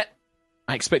get set.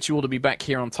 I expect you all to be back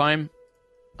here on time.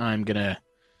 I'm gonna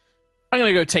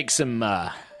go take some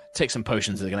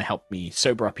potions that are gonna help me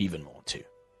sober up even more too.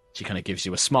 She kind of gives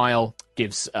you a smile,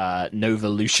 gives Nova,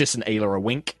 Lucius, and Ayla a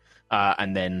wink,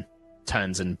 and then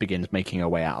turns and begins making her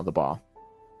way out of the bar.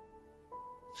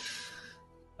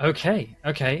 Okay.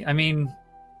 I mean,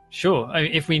 sure.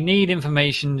 If we need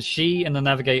information, she and the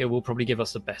navigator will probably give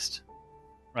us the best,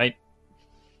 right?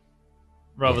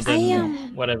 Rather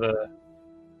than whatever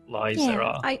lies there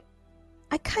are.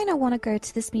 I kind of want to go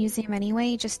to this museum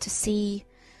anyway, just to see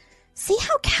see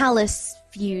how Callus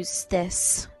views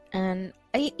this. And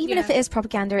even if it is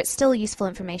propaganda, it's still useful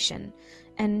information.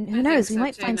 And who knows, we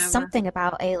might find something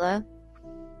about Ayla.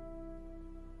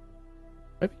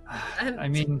 I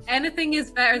mean, anything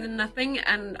is better than nothing,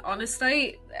 and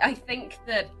honestly, I think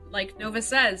that, like Nova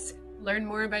says, learn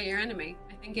more about your enemy.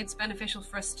 I think it's beneficial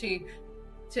for us to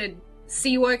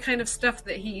see what kind of stuff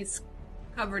that he's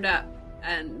covered up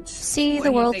and see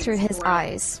the world through his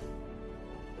eyes.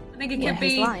 I think it could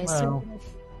be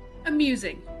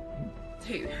amusing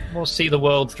too. We'll see the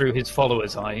world through his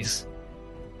followers' eyes.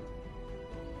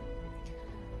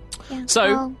 Yeah,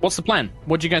 so, what's the plan?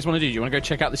 What do you guys want to do? Do you want to go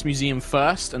check out this museum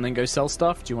first and then go sell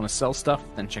stuff? Do you want to sell stuff,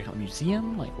 then check out the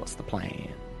museum? Like, what's the plan?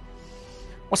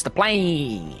 What's the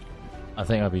plan? I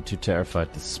think I'd be too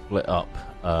terrified to split up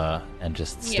and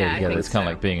just stay together. It's kind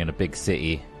of like being in a big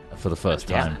city for the first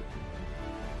time.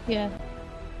 Yeah.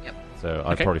 Yep. So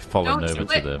I'd probably follow Nova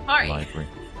to the library,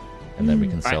 and then we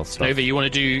can sell stuff. Nova, you want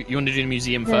to do the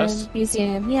museum first?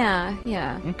 Museum, yeah.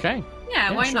 Okay.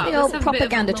 Yeah, why not? The old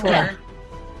propaganda tour.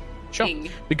 Sure.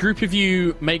 The group of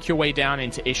you make your way down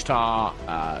into Ishtar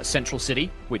Central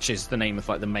City, which is the name of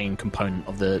like the main component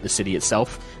of the city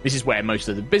itself. This is where most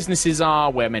of the businesses are,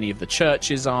 where many of the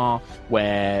churches are,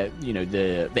 where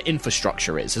the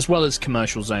infrastructure is, as well as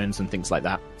commercial zones and things like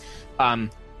that.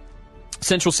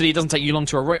 Central City doesn't take you long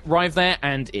to arrive there,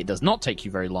 and it does not take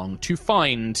you very long to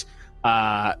find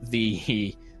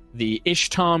the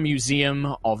Ishtar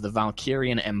Museum of the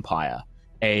Valkyrian Empire,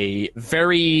 a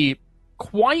very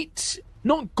quite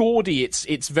not gaudy,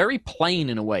 it's very plain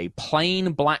in a way,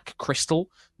 plain black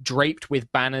crystal draped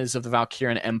with banners of the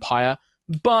Valkyrian Empire,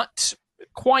 but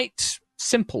quite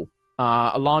simple.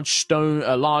 A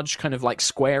large kind of like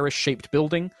squarish shaped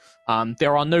building.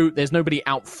 There's nobody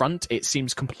out front. It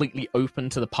seems completely open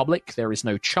to the public. There is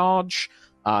no charge.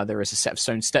 There is a set of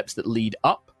stone steps that lead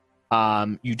up.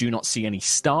 You do not see any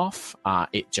staff.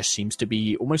 It just seems to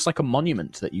be almost like a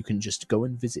monument that you can just go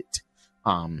and visit.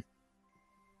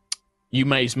 You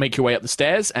may make your way up the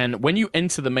stairs, and when you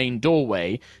enter the main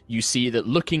doorway, you see that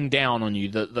looking down on you,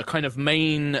 the kind of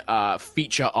main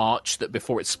feature arch that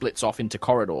before it splits off into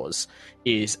corridors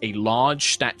is a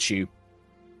large statue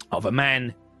of a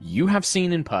man you have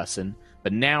seen in person,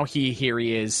 but now here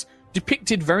he is,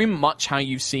 depicted very much how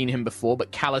you've seen him before,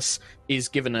 but Callus is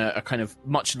given a kind of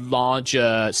much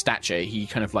larger stature. He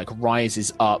kind of like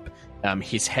rises up,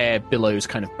 his hair billows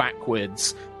kind of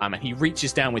backwards, and he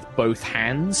reaches down with both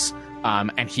hands,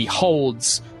 and he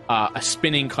holds a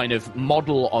spinning kind of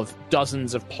model of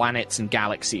dozens of planets and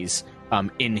galaxies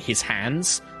in his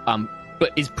hands,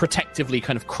 but is protectively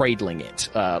kind of cradling it,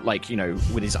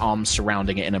 with his arms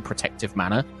surrounding it in a protective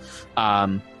manner.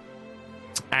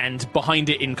 And behind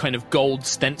it, in kind of gold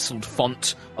stenciled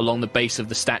font along the base of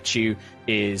the statue,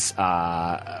 is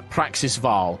Praxis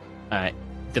Val,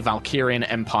 the Valkyrian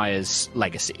Empire's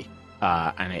legacy.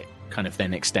 And it kind of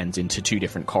then extends into two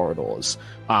different corridors.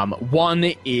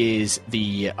 One is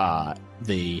the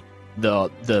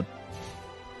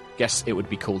guess it would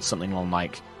be called something along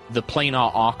like the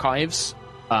Planar Archives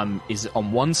is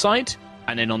on one side,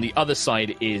 and then on the other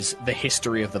side is the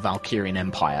history of the Valkyrian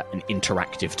Empire, an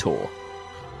interactive tour.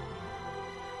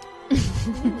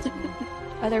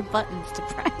 Are there buttons to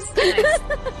press?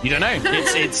 You don't know.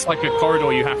 It's like a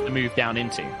corridor you have to move down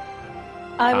into.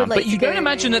 I would like but you don't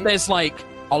imagine that there's like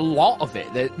a lot of it.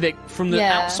 From the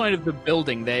outside of the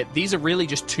building, these are really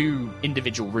just two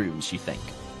individual rooms, you think.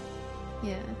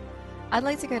 Yeah. I'd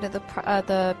like to go to the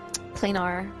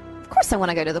planar. Of course I want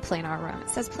to go to the planar room. It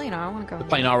says planar. I want to go. The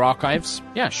planar archives?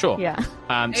 Yeah, sure. Yeah.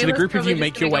 So the group of you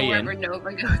make your way in.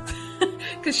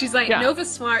 Because she's like,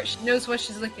 Nova's smart. She knows what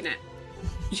she's looking at.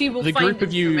 She will find group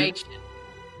of information.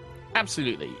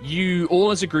 Absolutely. You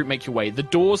all as a group make your way. The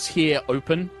doors here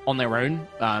open on their own.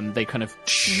 They kind of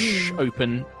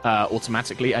open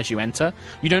automatically as you enter.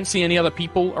 You don't see any other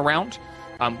people around.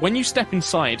 When you step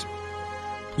inside,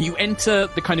 you enter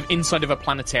the kind of inside of a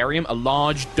planetarium, a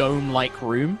large dome-like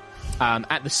room,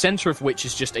 at the center of which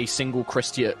is just a single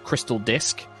crystal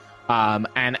disc.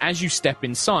 And as you step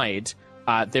inside,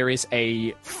 there is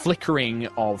a flickering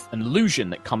of an illusion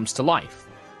that comes to life.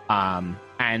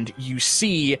 And you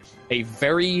see a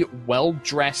very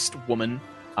well-dressed woman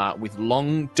with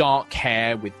long, dark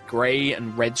hair with grey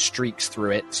and red streaks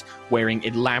through it, wearing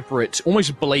elaborate,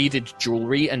 almost bladed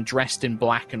jewelry and dressed in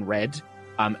black and red.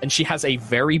 And she has a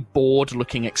very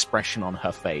bored-looking expression on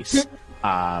her face.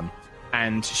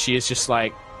 And she is just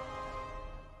like,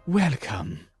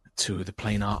 "Welcome to the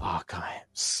Planar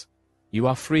Archives. You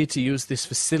are free to use this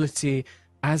facility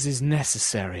as is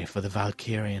necessary for the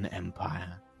Valkyrian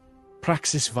Empire.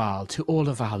 Praxis Val, to all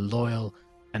of our loyal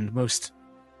and most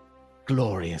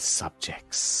glorious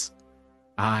subjects.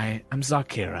 I am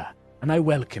Zarkira, and I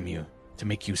welcome you to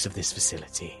make use of this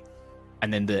facility.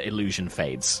 And then the illusion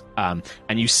fades. And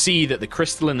you see that the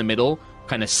crystal in the middle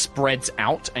kind of spreads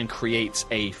out and creates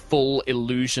a full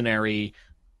illusionary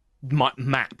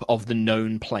map of the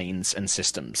known planes and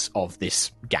systems of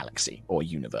this galaxy or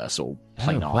universe or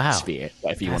planar sphere,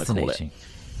 whatever you want to call it.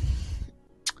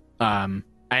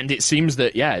 And it seems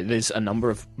that, there's a number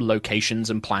of locations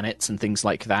and planets and things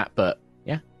like that, but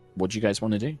what do you guys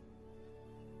want to do?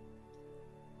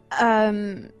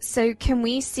 So can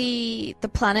we see the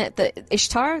planet that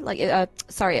Ishtar,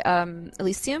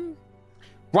 Elysium?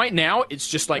 Right now, it's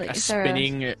just like a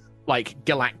spinning,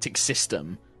 galactic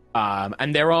system.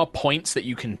 And there are points that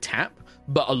you can tap,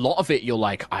 but a lot of it you're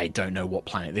like, I don't know what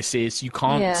planet this is. You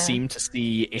can't seem to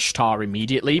see Ishtar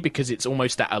immediately because it's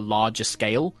almost at a larger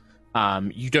scale.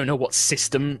 You don't know what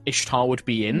system Ishtar would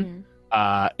be in.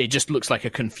 It just looks like a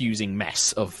confusing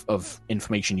mess of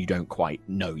information you don't quite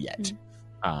know yet.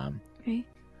 Okay.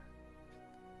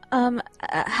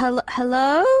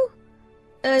 Hello?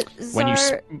 When you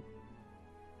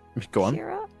go on.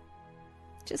 Kira?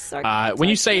 Just when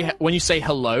you say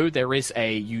hello, there is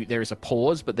a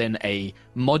pause, but then a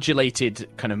modulated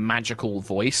kind of magical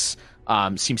voice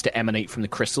seems to emanate from the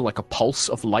crystal, like a pulse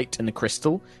of light in the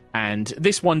crystal. And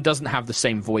this one doesn't have the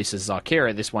same voice as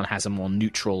Zarkira. This one has a more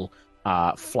neutral,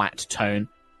 flat tone.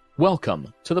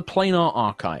 Welcome to the Planar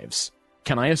Archives.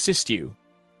 Can I assist you?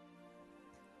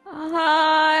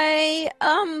 Hi.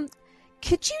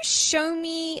 Could you show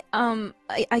me?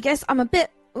 I guess I'm a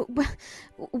bit.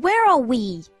 Where are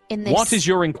we in this? What is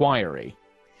your inquiry?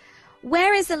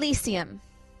 Where is Elysium?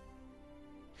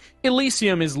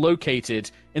 Elysium is located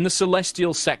in the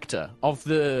celestial sector of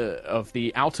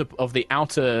the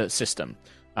outer system,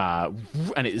 and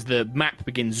the map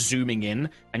begins zooming in,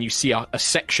 and you see a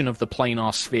section of the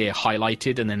planar sphere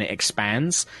highlighted, and then it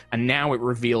expands, and now it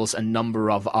reveals a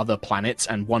number of other planets,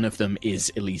 and one of them is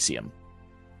Elysium.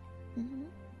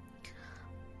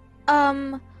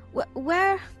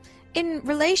 Where, in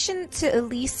relation to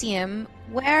Elysium,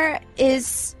 where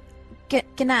is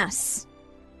Ganas?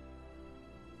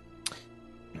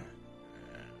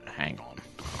 Hang on.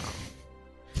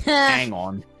 Hang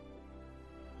on.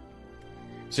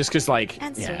 It's just because,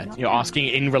 you're asking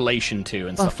in relation to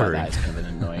and stuff like that. It's kind of an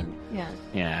annoying.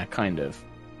 Yeah, kind of.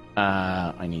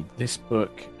 I need this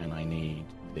book and I need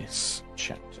this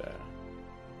chapter.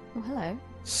 Oh, hello.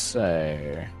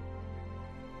 So.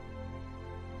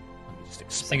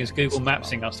 This thing is Google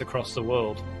Mapsing us across the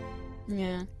world.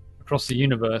 Yeah. Across the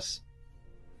universe.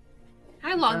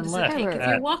 How long does it take if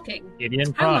you're walking?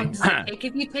 Gideon How long Prime. does it take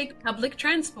if you take public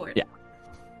transport? Yeah.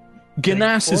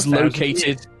 Ganas is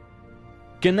located.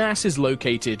 Ganas is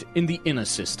located in the inner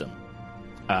system.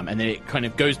 And then it kind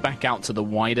of goes back out to the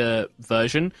wider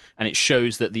version, and it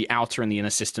shows that the outer and the inner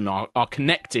system are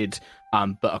connected,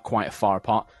 but are quite far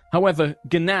apart. However,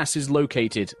 Ganas is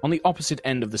located on the opposite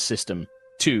end of the system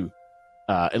to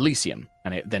Elysium,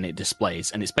 and then it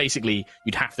displays. And it's basically,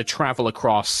 you'd have to travel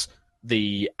across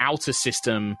the outer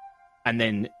system, and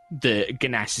then the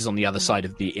Ganas is on the other side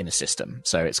of the inner system.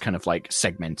 So it's kind of like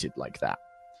segmented like that.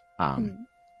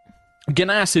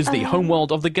 Ganas is the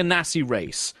homeworld of the Ganassi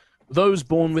race, those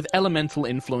born with elemental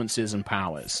influences and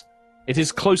powers. It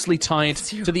is closely tied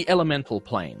to the elemental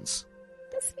planes.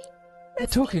 That's me. They're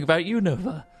talking about you,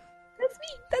 Nova. That's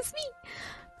me.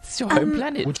 It's your home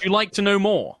planet. Would you like to know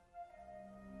more?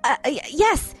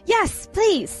 Yes,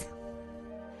 please.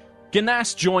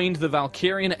 Ganas joined the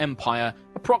Valkyrian Empire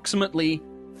approximately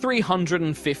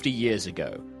 350 years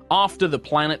ago, after the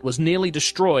planet was nearly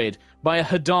destroyed by a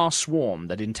Hadar swarm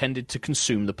that intended to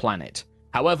consume the planet.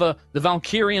 However, the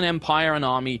Valkyrian Empire and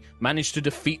army managed to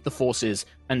defeat the forces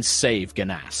and save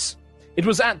Ganas. It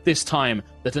was at this time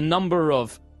that a number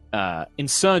of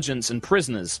insurgents and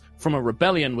prisoners from a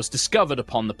rebellion was discovered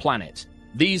upon the planet.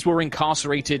 These were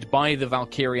incarcerated by the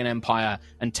Valkyrian Empire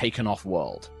and taken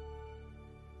off-world.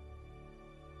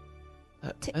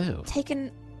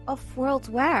 Taken off-world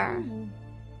where?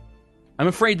 I'm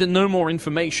afraid that no more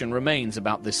information remains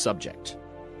about this subject.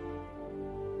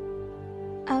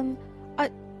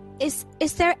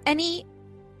 Is there any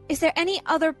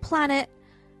other planet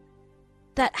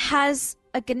that has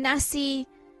a Ganassi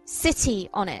city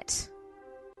on it?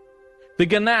 The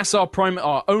Ganas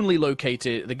are only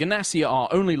located. The Ganassi are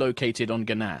only located on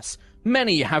Ganas.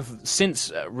 Many have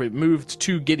since moved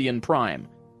to Gideon Prime.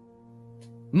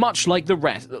 Much like the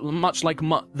rest, along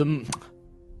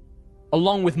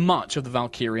with much of the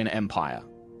Valkyrian Empire.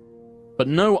 But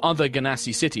no other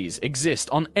Ganassi cities exist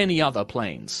on any other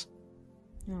planes.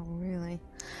 Oh, really?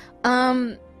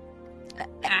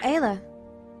 Ayla,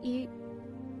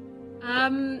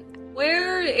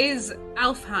 Where is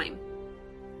Alfheim?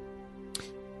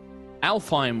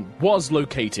 Alfheim was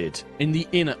located in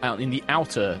the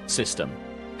outer system.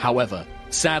 However,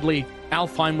 sadly,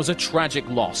 Alfheim was a tragic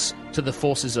loss to the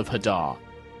forces of Hadar.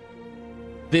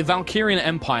 The Valkyrian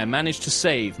Empire managed to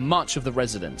save much of the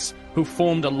residents, who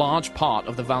formed a large part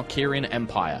of the Valkyrian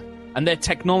Empire, and their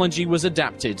technology was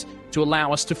adapted to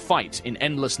allow us to fight in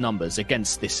endless numbers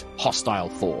against this hostile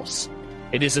force.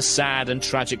 It is a sad and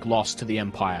tragic loss to the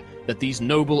Empire that these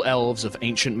noble elves of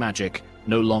ancient magic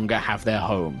no longer have their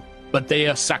home, but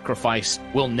their sacrifice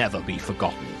will never be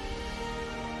forgotten.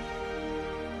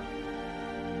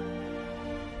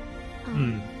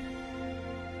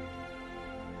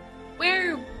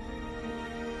 Where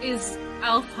is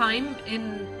Alfheim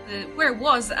where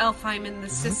was Alfheim in the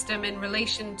system in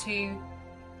relation to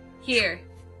here?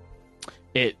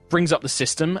 It brings up the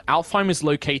system. Alfheim is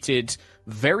located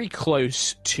very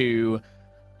close to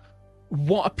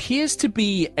what appears to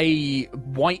be a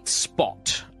white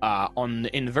spot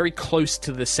very close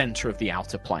to the center of the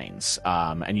outer planes.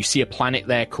 And you see a planet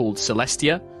there called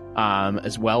Celestia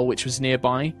as well, which was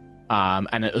nearby.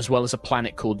 And as well as a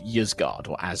planet called Ysgard,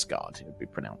 or Asgard, it would be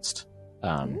pronounced.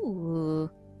 Ooh.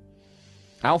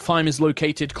 Alfheim is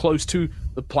located close to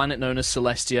the planet known as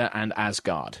Celestia and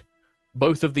Asgard.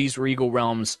 Both of these regal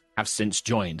realms have since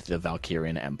joined the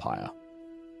Valkyrian Empire.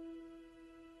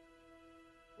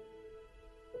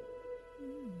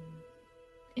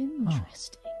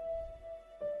 Interesting.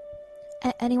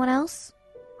 Anyone else?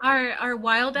 Are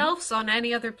wild elves on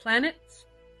any other planets?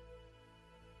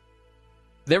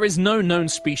 There is no known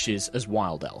species as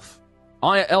wild elf.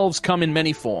 High elves come in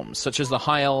many forms, such as the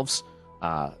high elves,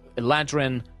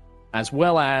 Eladrin, as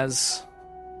well as...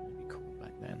 What did we call it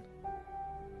back then?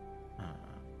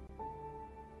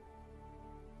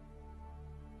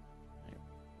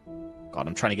 God,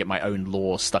 I'm trying to get my own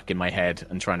lore stuck in my head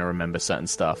and trying to remember certain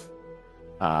stuff.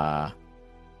 I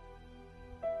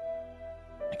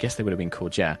guess they would have been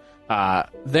called, yeah.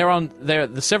 There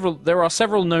are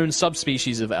several known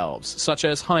subspecies of elves, such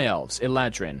as high elves,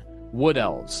 Eladrin, wood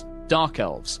elves, dark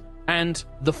elves, and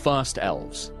the first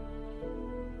elves.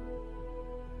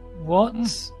 What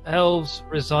elves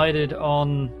resided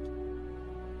on?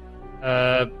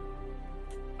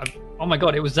 Oh my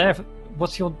god, it was there.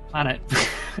 What's your planet?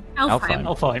 Alfheim.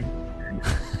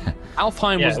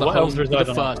 Alfheim was the what home elves to the reside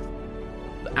on first.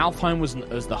 Alfheim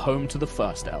was the home to the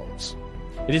first elves.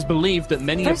 It is believed that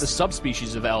many of the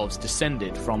subspecies of elves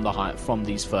descended from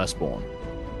these firstborn.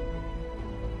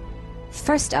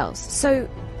 First elves. So.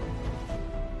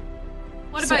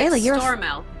 What So, about Ayla, you're a storm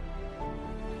elf?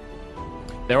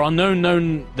 There are no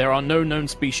known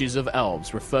species of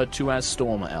elves referred to as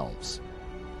storm elves.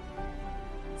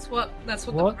 That's what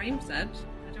What? the frame said.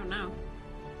 I don't know.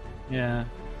 Yeah.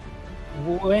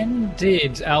 When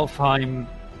did Alfheim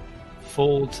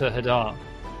fall to Hadar?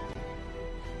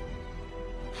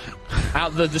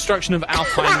 The destruction of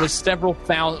Alfheim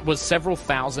was several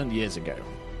thousand years ago,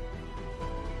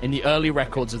 in the early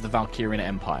records of the Valkyrian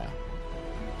Empire.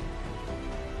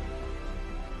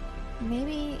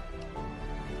 Maybe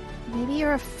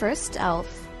you're a first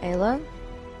elf, Ayla.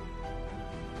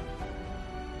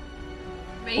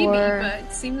 Maybe, Or- but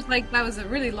it seems like that was a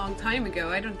really long time ago.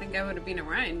 I don't think I would have been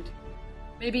around.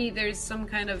 Maybe there's some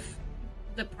kind of...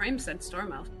 The Prime said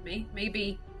storm elf to me.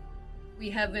 Maybe we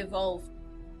have evolved.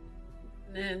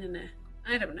 Nah.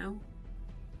 I don't know.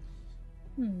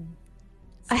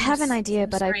 I have an Seems- idea,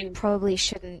 seems but I strange. probably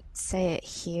shouldn't say it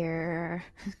here.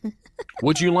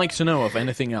 Would you like to know of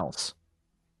anything else?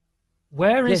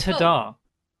 Where is Yeah. Hadar?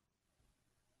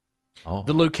 Oh,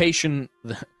 The location,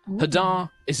 Hadar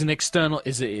is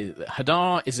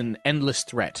Hadar is an endless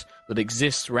threat that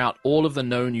exists throughout all of the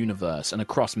known universe and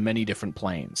across many different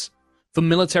planes. For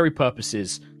military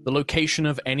purposes, the location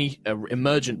of any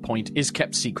emergent point is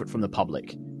kept secret from the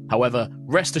public. However,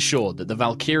 rest assured that the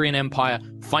Valkyrian Empire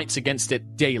fights against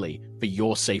it daily for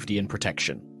your safety and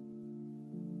protection.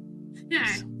 Yeah.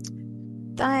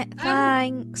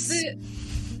 Thanks.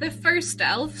 The first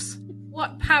elves,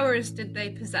 what powers did they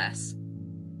possess?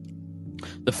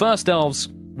 The first elves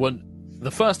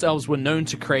were known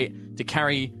to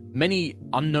carry many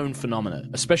unknown phenomena,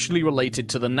 especially related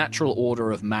to the natural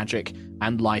order of magic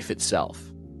and life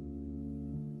itself.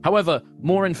 However,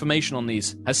 more information on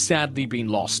these has sadly been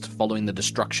lost following the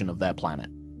destruction of their planet.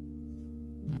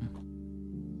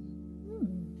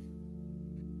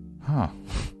 huh.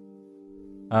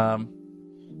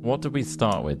 What did we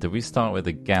start with? Did we start with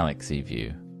a galaxy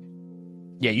view?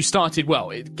 Yeah, you started,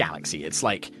 galaxy. It's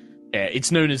like,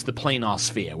 it's known as the planar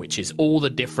sphere, which is all the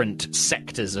different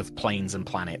sectors of planes and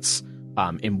planets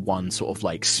in one sort of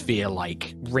like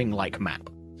sphere-like, ring-like map.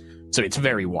 So it's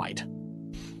very wide.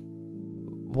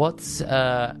 What's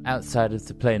outside of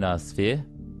the planar sphere?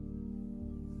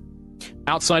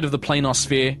 Outside of the planar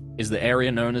sphere is the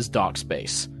area known as dark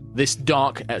space. This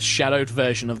dark, shadowed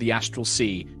version of the astral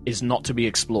sea is not to be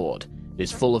explored. It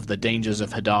is full of the dangers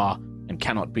of Hadar and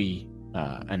cannot be,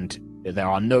 and there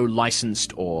are no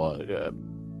licensed or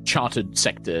chartered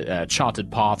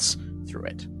paths through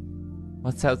it.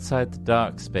 What's outside the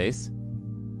dark space?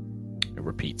 It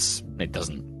repeats. It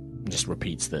doesn't. It just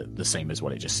repeats the same as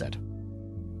what it just said.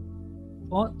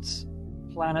 What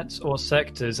planets or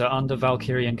sectors are under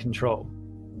Valkyrian control?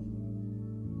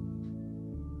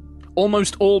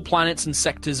 Almost all planets and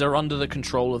sectors are under the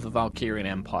control of the Valkyrian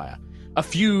Empire. A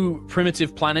few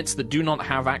primitive planets that do not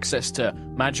have access to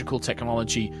magical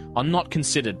technology are not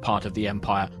considered part of the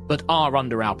Empire, but are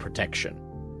under our protection.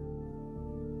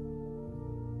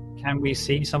 Can we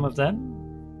see some of them?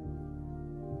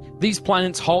 These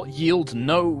planets yield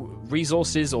no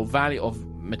resources or value of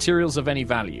materials of any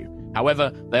value.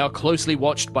 However, they are closely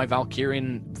watched by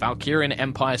Valkyrian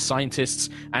Empire scientists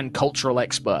and cultural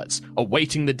experts,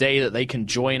 awaiting the day that they can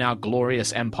join our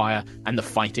glorious empire and the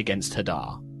fight against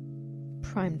Hadar.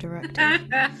 Prime Directive.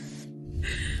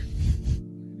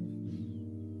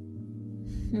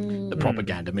 The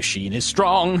propaganda machine is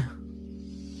strong.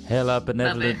 Hail our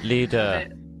benevolent leader.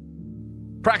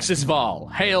 Praxis Val,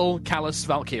 hail Callus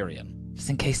Valkyrian. Just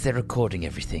in case they're recording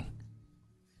everything.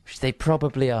 Which they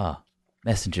probably are.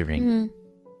 Messenger ring.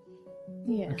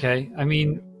 Yeah. Okay, I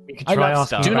mean, we could try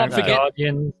asking Do about not forget- the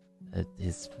Guardians.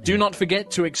 Do not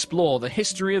forget to explore the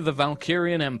history of the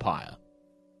Valkyrian Empire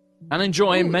and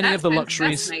enjoy many that of the sounds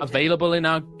luxuries fascinating. available in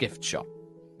our gift shop.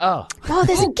 Oh, Oh,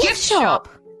 there's a Ooh, gift shop.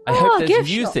 I hope gift there's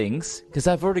new shop. things, because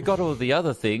I've already got all the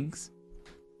other things.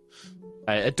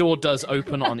 A door does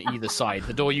open on either side.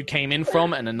 The door you came in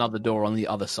from and another door on the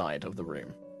other side of the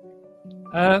room.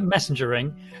 Messenger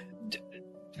ring. Do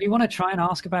we want to try and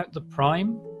ask about the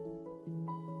Prime?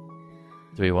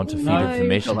 Do we want to feed No.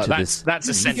 information Well, to this? that's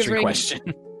a sentry ring.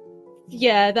 question.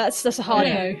 Yeah, that's a hard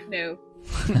no. No.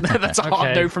 That's a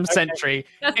hard Okay. no from Sentry.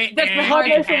 That's A hard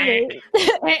no from me.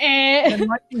 There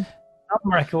might be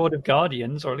some record of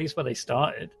Guardians, or at least where they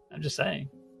started. I'm just saying.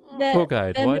 Poor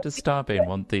guide, why does Starbane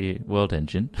want the world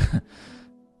engine?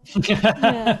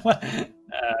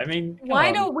 I mean, come Why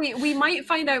on. don't we might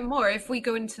find out more if we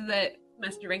go into the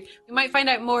Messenger ring. We might find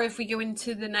out more if we go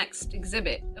into the next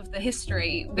exhibit of the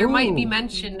history. There might be Ooh.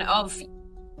 mention of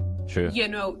True. you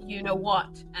know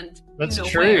what and That's you know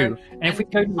true. where. And if we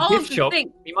go to the all gift of the shop,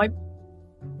 things-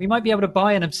 we might be able to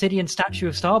buy an obsidian statue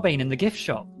of Starbane in the gift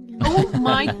shop. Oh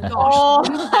my gosh, Oh.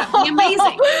 that'd be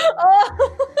amazing.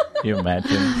 Can you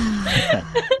imagine?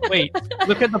 Wait,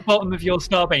 look at the bottom of your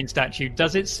Starbane statue.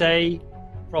 Does it say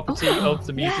property of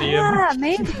the museum? Yeah,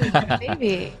 maybe.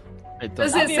 Maybe. It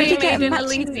Does does. it We say could get made in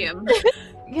matching- Elysium?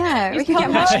 Yeah, we You could get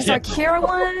can't Matches match. Akira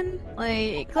one.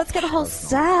 Like, let's get a whole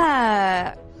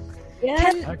set. Yeah.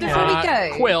 Can, before we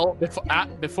go, Quill,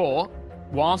 before,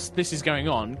 whilst this is going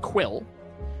on, Quill,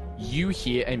 you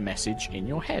hear a message in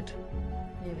your head.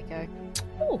 here we go.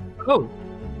 Oh,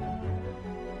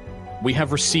 We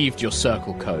have received your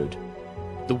circle code.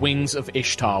 The wings of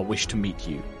Ishtar wish to meet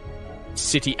you.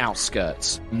 City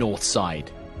outskirts, north side,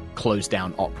 closed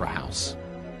down Opera House.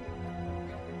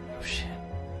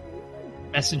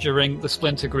 messenger ring. The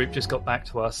Splinter group just got back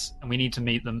to us, and we need to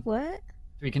meet them. What?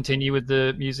 Do we continue with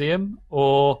the museum,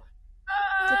 or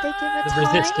Did they give a the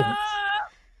time? resistance?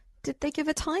 Did they give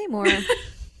a time or?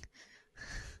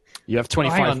 You have hang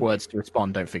 25 on. words to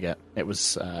respond, don't forget. It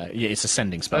was, it's a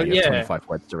sending spell. Oh, You have yeah. 25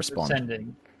 words to respond.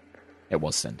 Sending. It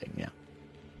was sending, yeah.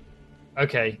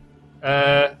 Okay.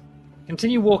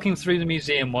 Continue walking through the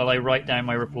museum while I write down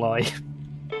my reply.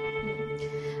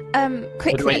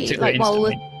 Quickly, to do like it while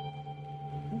instantly.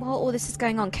 all this is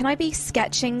going on, can I be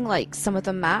sketching like some of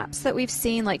the maps that we've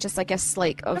seen, like just I guess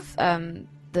like of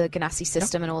the Ganassi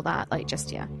system and all that, like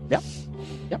just yeah. Yep.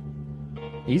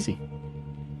 Easy.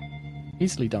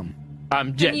 Easily done.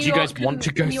 Do you guys want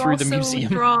to go through the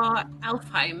museum? Draw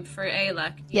Alfheim for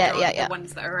Ayla. Can you Yeah, draw yeah, yeah. The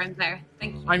ones that are around there.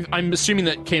 Thank you. I'm assuming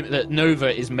that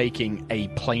Nova is making a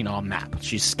planar map.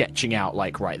 She's sketching out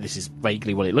like, right, this is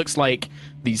vaguely what it looks like.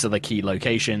 These are the key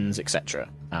locations, etc.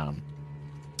 Well,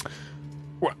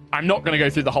 I'm not going to go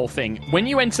through the whole thing. When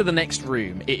you enter the next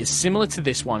room, it is similar to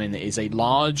this one in that it is a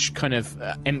large kind of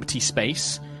empty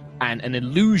space, and an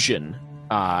illusion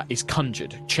is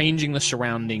conjured, changing the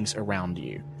surroundings around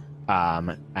you.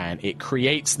 And it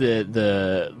creates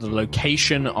the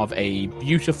location of a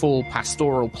beautiful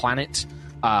pastoral planet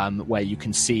where you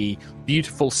can see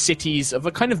beautiful cities of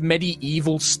a kind of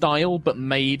medieval style, but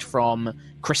made from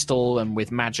crystal and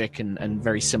with magic and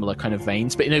very similar kind of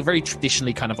veins, but in a very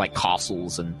traditionally kind of like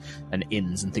castles and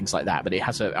inns and things like that. But it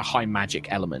has a high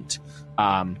magic element.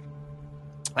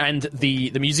 And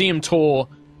the museum tour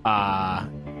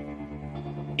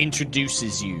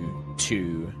introduces you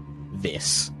to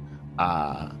this.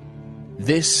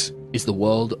 This is the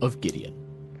world of Gideon,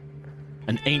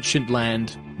 an ancient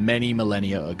land many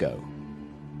millennia ago.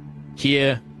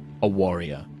 Here, a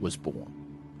warrior was born,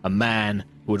 a man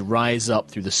who would rise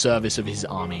up through the service of his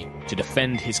army to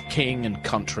defend his king and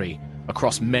country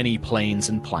across many planes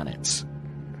and planets.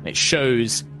 And it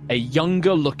shows a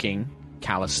younger-looking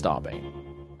Callus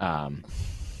Starbane.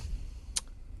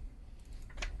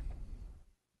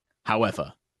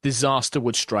 However, disaster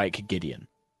would strike Gideon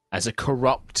as a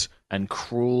corrupt and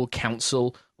cruel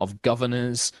council of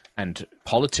governors and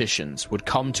politicians would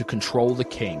come to control the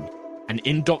king and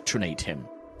indoctrinate him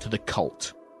to the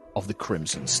cult of the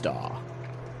Crimson Star.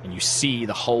 And you see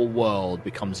the whole world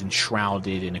becomes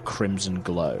enshrouded in a crimson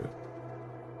glow.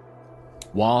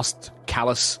 Whilst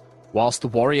the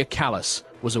warrior Callus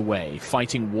was away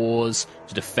fighting wars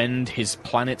to defend his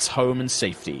planet's home and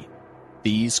safety,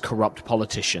 these corrupt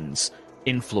politicians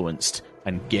influenced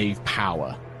and gave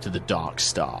power to the Dark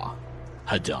Star,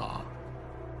 Hadar.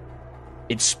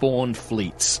 It spawned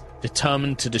fleets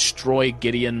determined to destroy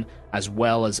Gideon as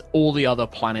well as all the other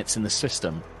planets in the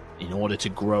system in order to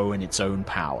grow in its own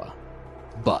power.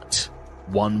 But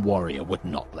one warrior would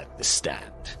not let this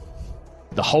stand.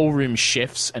 The whole room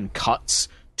shifts and cuts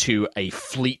to a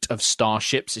fleet of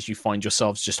starships as you find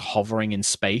yourselves just hovering in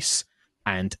space,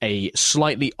 and a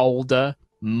slightly older,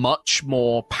 much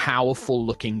more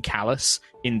powerful-looking Callus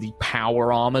in the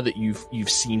power armor that you've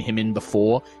seen him in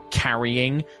before,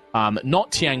 carrying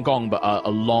not Tiangong, but a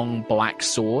long black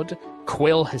sword.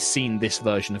 Quill has seen this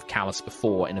version of Callus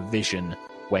before in a vision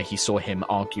where he saw him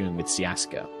arguing with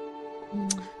Siaska.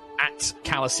 At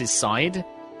Callus's side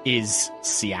is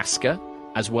Siaska,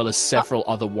 as well as several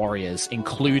other warriors,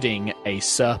 including a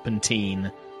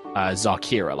serpentine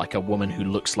Zarkira, like a woman who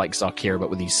looks like Zarkira but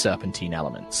with these serpentine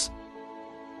elements.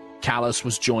 Callus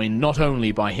was joined not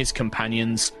only by his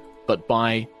companions, but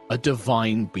by a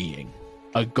divine being,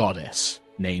 a goddess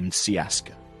named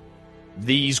Siaska.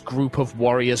 These group of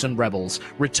warriors and rebels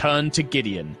returned to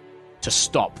Gideon to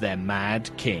stop their mad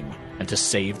king and to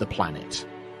save the planet.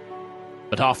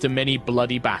 But after many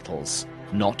bloody battles,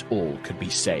 not all could be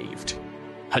saved.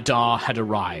 Hadar had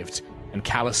arrived, and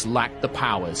Callus lacked the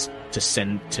powers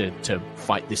to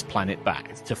fight this planet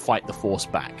back, to fight the Force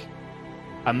back.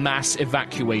 A mass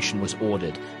evacuation was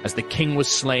ordered as the king was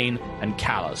slain and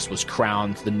Callus was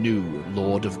crowned the new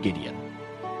Lord of Gideon.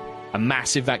 A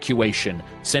mass evacuation,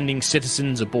 sending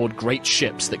citizens aboard great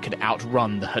ships that could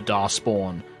outrun the Hadar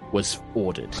spawn, was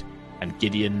ordered, and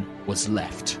Gideon was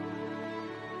left.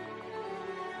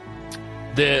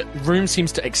 The room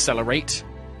seems to accelerate.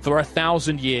 For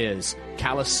 1,000 years,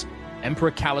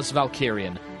 Emperor Callus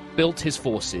Valkyrian, built his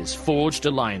forces, forged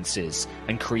alliances,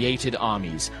 and created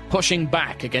armies, pushing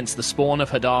back against the spawn of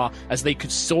Hadar as they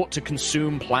could sought to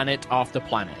consume planet after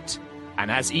planet.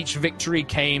 And as each victory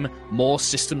came, more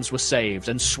systems were saved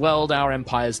and swelled our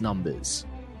empire's numbers.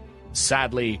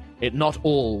 Sadly, not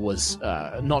all was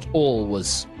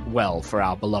well for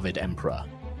our beloved emperor.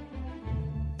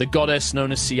 The goddess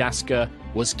known as Siaska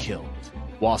was killed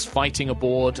whilst fighting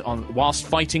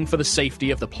for the safety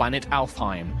of the planet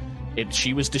Alfheim.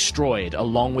 She was destroyed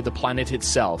along with the planet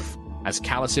itself as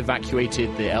Callus evacuated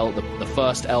the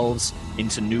first elves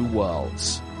into new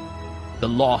worlds. The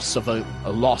loss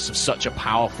of such a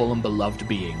powerful and beloved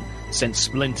being sent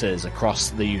splinters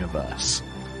across the universe.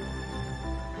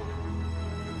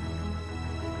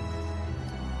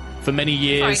 For many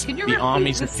years, the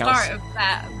armies of Callus... Sorry, can you repeat the start of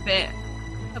that bit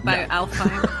about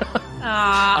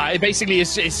Alfheim? Basically,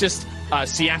 it's just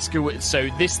Siaska. So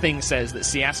this thing says that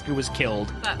Siaska was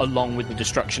killed along with the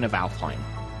destruction of Alfheim.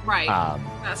 Right.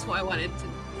 That's what I wanted to.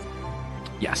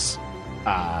 Yes.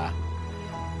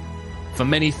 For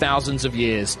many thousands of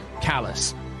years,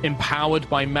 Callus, empowered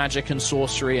by magic and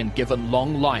sorcery and given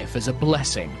long life as a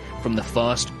blessing from the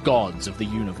first gods of the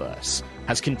universe,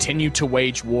 has continued to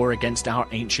wage war against our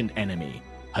ancient enemy,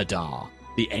 Hadar,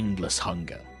 the Endless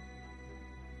Hunger.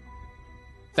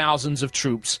 Thousands of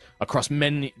troops across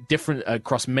many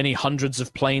hundreds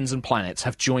of planes and planets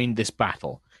have joined this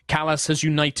battle. Callus has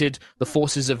united the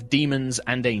forces of demons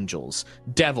and angels,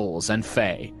 devils and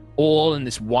fae, all in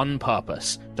this one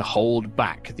purpose: to hold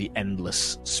back the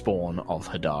endless spawn of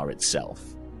Hadar itself.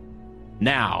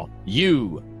 Now,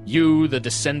 you, You, the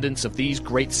descendants of these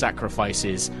great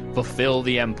sacrifices, fulfill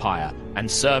the Empire and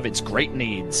serve its great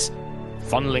needs,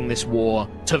 funneling this war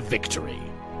to victory.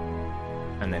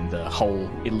 And then the whole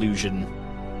illusion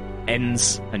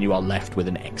ends, and you are left with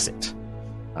an exit.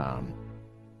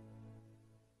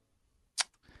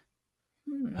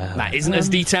 That isn't as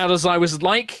detailed as I was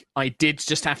like. I did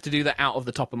just have to do that out of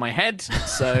the top of my head,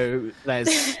 so there's...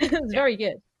 It's very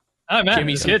good. Oh man, Give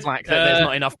me some flack that there's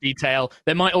not enough detail.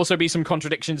 There might also be some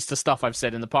contradictions to stuff I've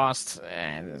said in the past.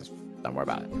 Don't worry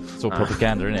about it. It's all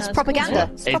propaganda, isn't it? It's propaganda.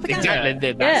 It's propaganda.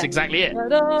 Exactly, that's exactly it.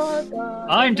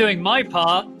 I'm doing my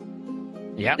part.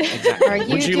 Yeah, exactly. Are you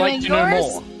Would you like doing to know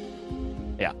yours? more?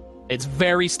 Yeah, it's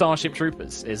very Starship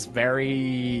Troopers. It's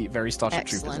very, very Starship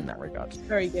Troopers Excellent. in that regard.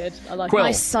 Very good. I like Quill. My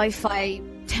sci-fi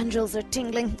tendrils are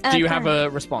tingling. Do you have a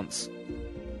response?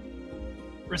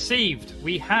 Received.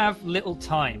 We have little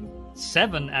time.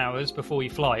 7 hours before we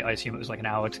fly. I assume it was like an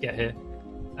hour to get here.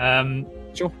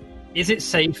 Sure. Is it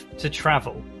safe to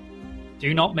travel?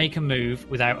 Do not make a move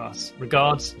without us.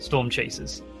 Regards, Storm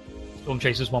Chasers. Storm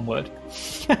Chasers, one word.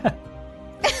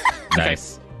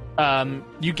 Nice.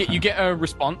 You get a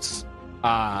response.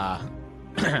 Come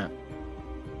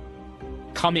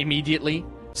immediately.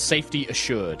 Safety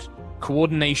assured.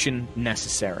 Coordination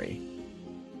necessary.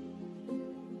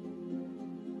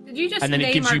 Did you just And then it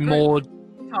name gives our you group, more.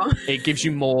 Tom? It gives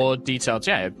you more detailed.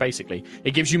 Yeah, basically,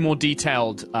 it gives you more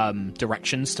detailed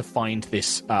directions to find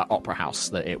this opera house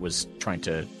that it was trying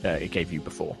to. It gave you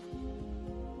before.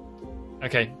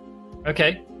 Okay.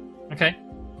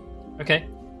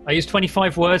 I used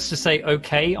 25 words to say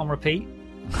okay on repeat.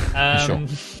 Sure.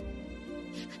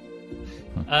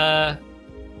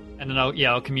 And then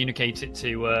I'll communicate it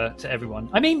to everyone.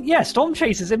 I mean, yeah, Storm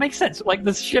Chasers, it makes sense. Like,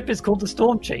 the ship is called the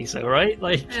Storm Chaser, right?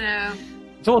 Like, I know.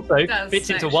 it also It does, fits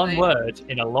into actually. one word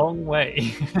in a long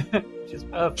way, which is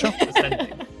perfect for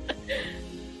sending.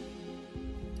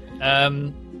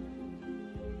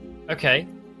 Okay.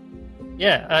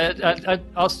 Yeah,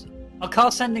 I'll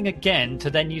cast sending again to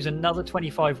then use another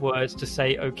 25 words to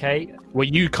say okay. Well,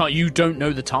 you can't. You don't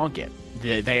know the target.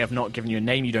 They have not given you a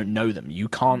name. You don't know them. You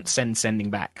can't send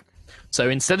sending back. So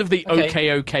instead of the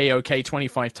okay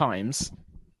 25 times,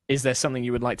 is there something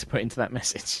you would like to put into that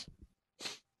message?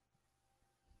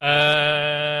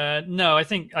 No, I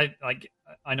think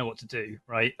I know what to do.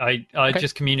 Right, I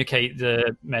just communicate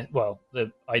the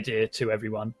idea to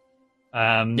everyone.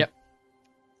 Yep.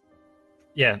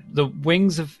 Yeah, the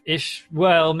wings of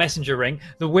messenger ring.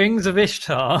 The wings of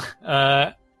Ishtar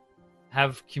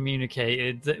have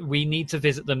communicated that we need to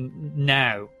visit them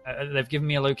now. They've given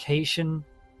me a location.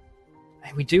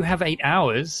 We do have 8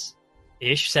 hours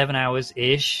ish, 7 hours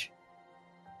ish,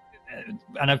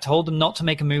 and I've told them not to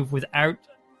make a move without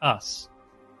us.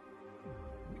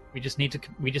 We just need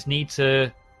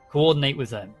to coordinate with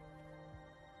them.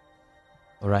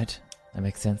 All right, that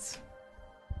makes sense.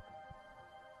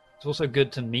 It's also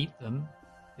good to meet them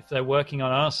if they're working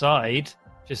on our side,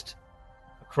 just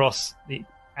across the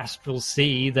astral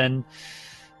sea. Then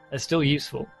they're still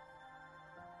useful.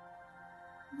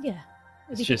 Yeah, it'd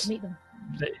be It's good just to meet them.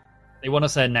 they want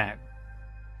us there now.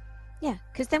 Yeah,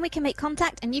 because then we can make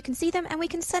contact and you can see them and we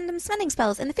can send them summoning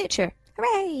spells in the future.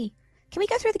 Hooray! Can we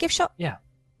go through the gift shop? Yeah.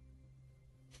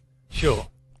 Sure.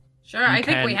 Sure, I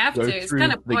think we have to. It's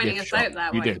kind of pointing us out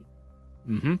that you way. Do.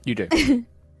 Mm-hmm, you do.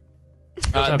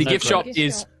 The gift shop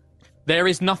is... There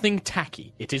is nothing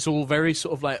tacky. It is all very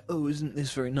sort of like, oh, isn't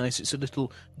this very nice? It's a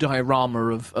little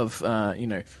diorama of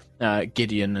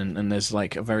Gideon, and there's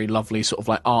like a very lovely sort of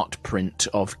like art print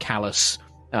of Callus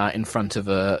in front of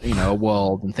a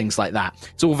world and things like that.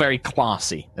 It's all very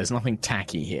classy. There's nothing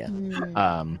tacky here.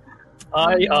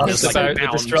 I asked like about the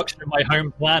bound. destruction of my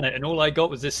home planet, and all I got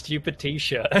was this stupid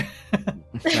T-shirt.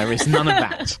 There is none of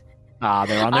that.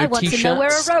 There are no I want t-shirts. to know where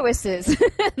Erois is.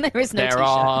 There is no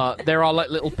t-shirt. There are like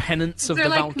little pennants of Is the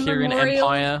there, like, Valkyrian memorial,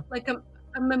 Empire. like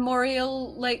a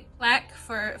memorial like plaque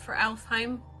for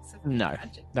Alfheim? It's a No,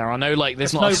 tragic- there are no like.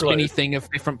 There's There's not a no spinny globe. thing of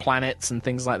different planets and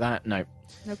things like that. No,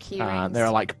 No key rings. there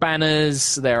are like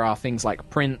banners. There are things like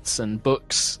prints and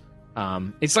books.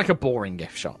 It's like a boring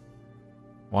gift shop.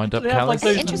 Wind up, They have like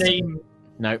Callus. those Interesting.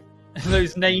 No,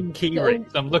 those name key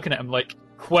rings. I'm looking at them like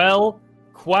Qual.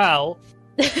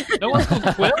 No one's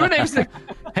called Quill. your name's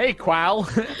Hey Qual.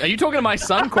 Are you talking to my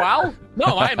son Qual?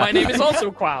 No, my name is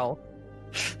also Qual.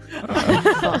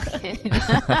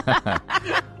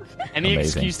 Any Amazing.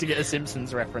 excuse to get a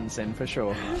Simpsons reference in for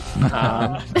sure.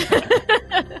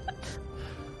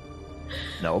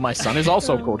 No, my son is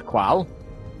also called Qual.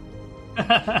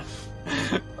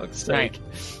 Fuck's sake.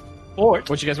 Fort.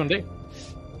 What you guys want to do?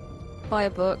 Buy a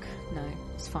book? No,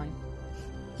 it's fine.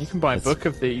 You can buy a book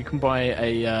of the. You can buy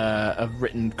a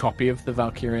written copy of the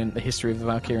history of the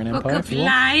Valkyrian Book Empire. of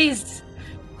Lies.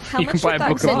 How You much can buy would a that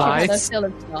book of cost? lies. Still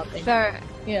in starting.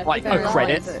 Very, Like very a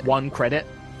credit, lies. 1 credit.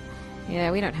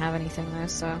 Yeah, we don't have anything though,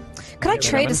 so. Could I don't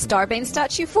trade a have Starbane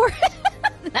statue for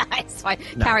it? Nah, it's fine.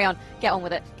 No. Carry on. Get on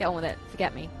with it. Get on with it.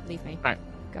 Forget me. Leave me. Right.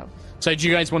 Go. So, do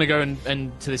you guys want to go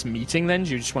and to this meeting then?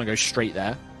 Do you just want to go straight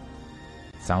there?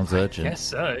 Sounds urgent. Yes,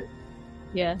 so.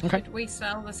 Yeah. Okay. Should we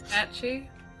sell the statue?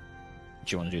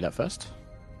 Do you want to do that first?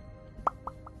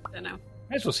 Don't know.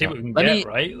 Might as well see what we can Let get, me-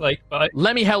 right? Like, but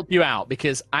Let me help you out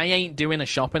because I ain't doing a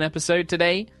shopping episode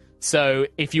today. So,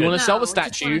 if you want to No, sell the just wanna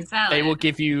statue, sell they it. will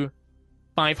give you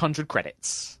 500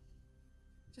 credits.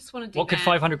 Just want to do what could that.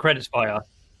 500 credits buy us?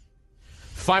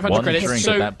 500 One credits. drink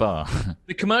So, at that bar.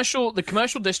 the commercial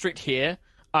district here,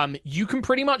 you can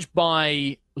pretty much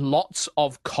buy lots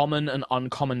of common and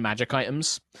uncommon magic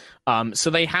items. So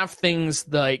they have things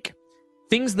that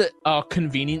are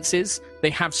conveniences.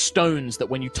 They have stones that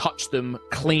when you touch them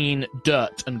clean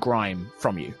dirt and grime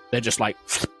from you. They're just like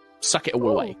suck it all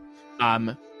away.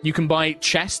 You can buy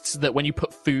chests that when you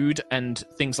put food and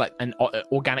things like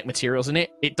organic materials in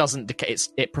it, it doesn't decay.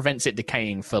 It prevents it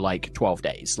decaying for like 12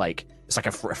 days. Like it's like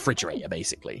a refrigerator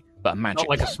basically, but a magic. Not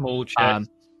like a one. small chest.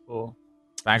 Or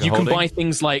Bag of You can holding? buy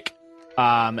things like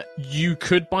you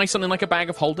could buy something like a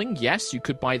bag of holding. Yes, you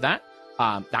could buy that.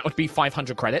 That would be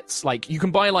 500 credits. Like you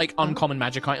can buy like uncommon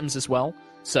magic items as well.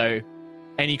 So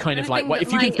any kind of like, Anything what that,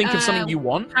 if you can like, think of something you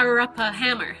want, Power up a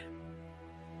hammer.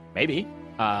 maybe.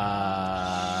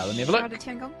 Let me have a Shroud look. of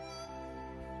Tiangong?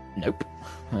 Nope.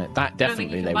 That I don't think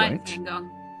definitely you they can buy won't. Tiangong.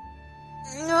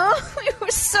 No, we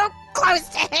were so close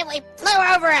to him. We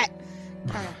flew over it.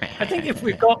 I think if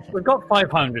we've got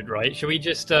 500, right? Should we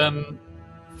just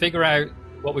figure out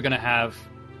what we're going to have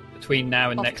between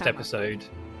now and Off next camera. episode?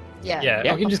 Yeah.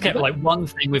 Yeah, we can just get like one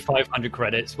thing with 500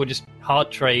 credits. We'll just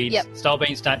hard trade Yep.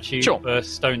 Starbane statue Sure. for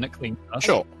stone that cleans us.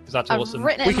 Sure. Because that's I've awesome.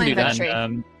 written it We in can my do that. inventory.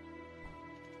 And,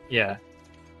 yeah.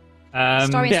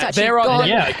 Starbane yeah, statue. there are- gone.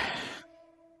 Yeah.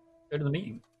 Go to the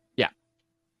meeting.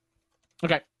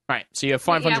 Okay. All right. So you have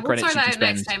 500 yeah, we'll credits sort you that can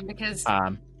out spend. next time because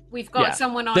Um, we've got yeah.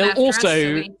 someone on They'll after us, so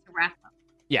also- we need to wrap up.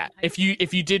 Yeah, if you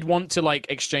did want to like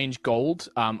exchange gold,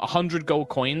 100 gold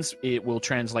coins, it will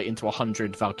translate into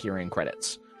 100 Valkyrian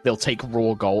credits. They'll take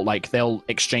raw gold, like they'll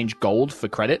exchange gold for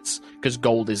credits because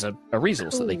gold is a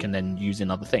resource that they can then use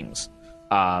in other things.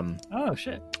 Oh,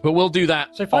 shit. But we'll do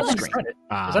that So off 500 screen. credits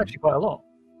is Um, actually quite a lot.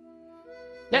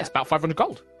 Yeah, it's about 500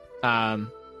 gold.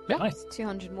 Yeah. Nice.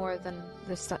 200 more than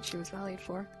the statue was valued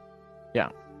for.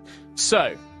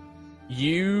 So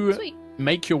you Sweet.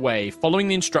 make your way, following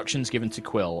the instructions given to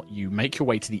Quill, you make your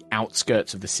way to the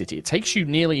outskirts of the city. It takes you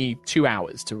nearly 2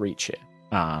 hours to reach it.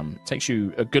 It takes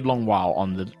you a good long while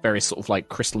on the various sort of like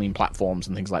crystalline platforms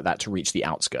and things like that to reach the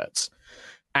outskirts.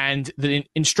 And the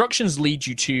instructions lead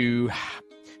you to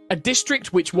a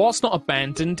district which, whilst not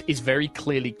abandoned, is very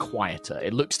clearly quieter.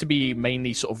 It looks to be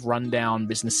mainly sort of rundown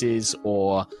businesses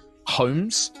or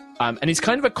homes. And it's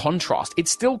kind of a contrast.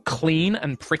 It's still clean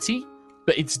and pretty,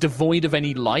 but it's devoid of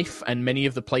any life, and many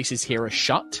of the places here are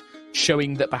shut,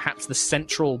 showing that perhaps the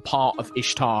central part of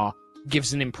Ishtar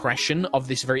gives an impression of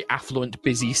this very affluent,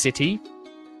 busy city.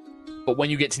 But when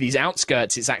you get to these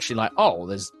outskirts, it's actually like, oh,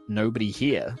 there's nobody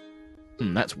here.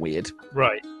 That's weird.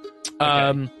 Right.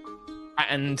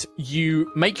 And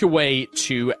you make your way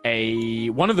to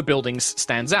one of the buildings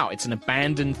stands out. It's an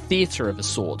abandoned theater of a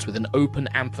sort with an open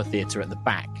amphitheater at the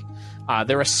back.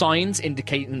 There are signs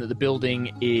indicating that the building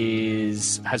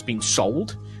has been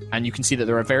sold, and you can see that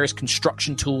there are various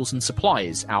construction tools and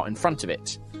supplies out in front of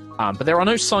it. But there are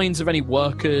no signs of any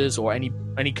workers or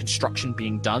any construction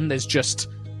being done. There's just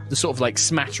the sort of like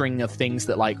smattering of things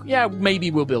that like, yeah, maybe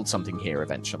we'll build something here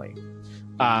eventually.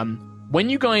 When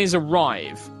you guys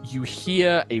arrive, you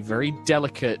hear a very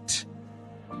delicate,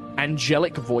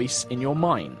 angelic voice in your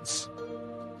minds.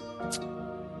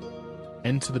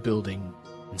 Enter the building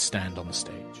and stand on the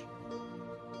stage.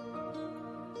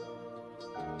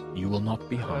 You will not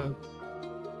be harmed.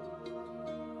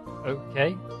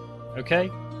 Okay.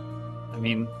 I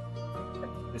mean,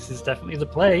 this is definitely the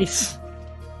place.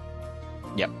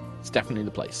 Yep, it's definitely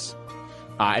the place.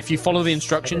 If you follow the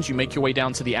instructions, you make your way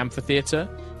down to the amphitheater,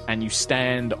 and you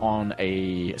stand on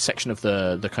a section of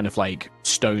the kind of like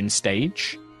stone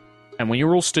stage. And when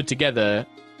you're all stood together,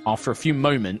 after a few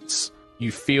moments,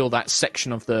 you feel that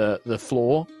section of the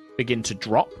floor begin to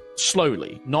drop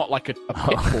slowly, not like a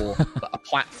pitfall, but a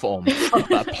platform,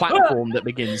 that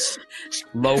begins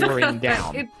lowering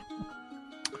down.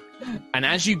 And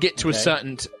as you get to a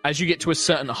certain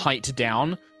height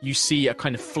down, you see a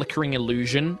kind of flickering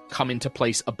illusion come into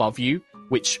place above you,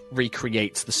 which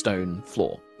recreates the stone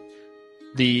floor.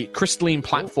 The crystalline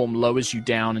platform lowers you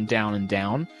down and down and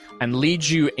down and leads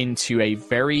you into a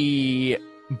very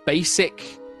basic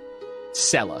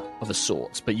cellar of a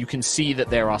sort. But you can see that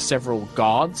there are several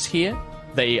guards here.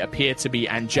 They appear to be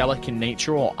angelic in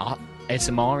nature or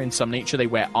Esamar in some nature. They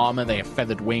wear armor, they have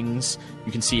feathered wings.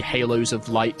 You can see halos of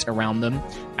light around them.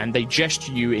 And they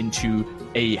gesture you into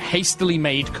a hastily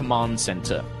made command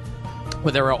center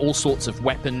where there are all sorts of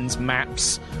weapons,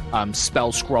 maps,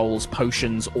 spell scrolls,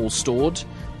 potions, all stored.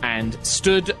 And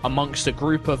stood amongst a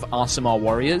group of Aasimar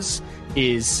warriors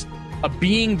is a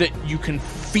being that you can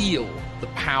feel the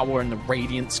power and the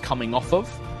radiance coming off of.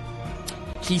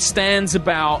 He stands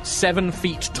about 7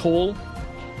 feet tall.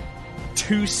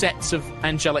 2 sets of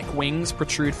angelic wings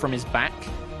protrude from his back.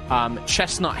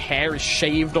 Chestnut hair is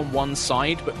shaved on one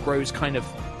side, but grows kind of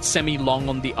semi-long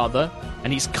on the other.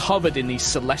 And he's covered in these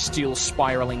celestial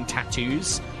spiraling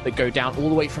tattoos that go down all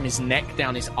the way from his neck,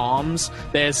 down his arms.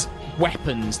 There's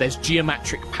weapons, there's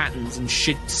geometric patterns and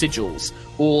sigils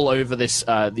all over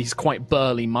these quite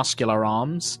burly, muscular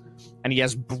arms. And he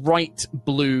has bright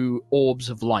blue orbs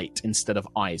of light instead of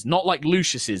eyes. Not like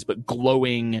Lucius's, but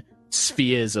glowing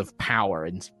spheres of power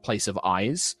in place of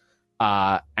eyes.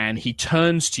 And he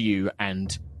turns to you,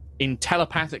 and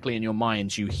telepathically in your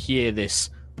minds, you hear this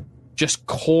just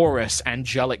chorus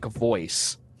angelic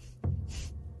voice.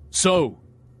 So,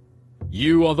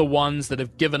 you are the ones that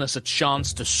have given us a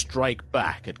chance to strike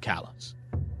back at Kalos.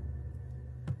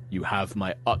 You have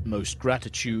my utmost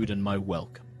gratitude and my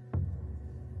welcome.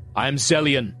 I am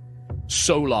Zelian,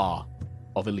 Solar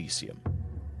of Elysium.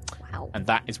 Wow. And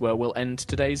that is where we'll end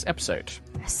today's episode.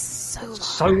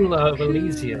 Solar of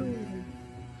Elysium.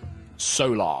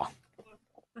 Solar.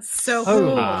 So Oh,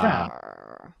 cool.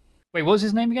 crap. Wait, what was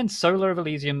his name again? Solar of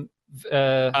Elysium.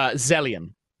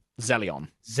 Zelion. Zelion.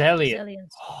 Zelian. Zillions.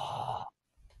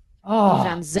 Oh,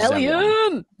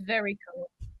 Zelian! Very cool.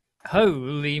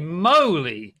 holy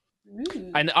moly!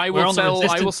 And I We're will on the tell, I will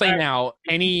resistance say track. now,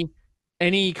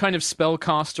 any kind of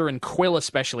spellcaster, and Quill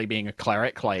especially being a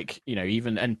cleric, like, you know,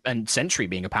 even and Sentry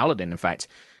being a paladin, in fact,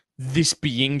 this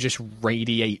being just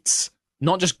radiates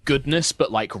not just goodness,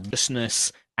 but like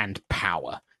righteousness and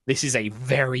power. This is a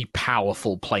very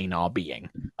powerful planar being.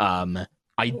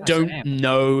 I don't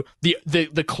know,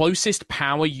 the closest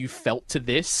power you felt to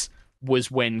this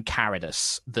was when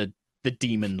Caridas, the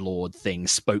demon lord thing,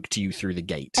 spoke to you through the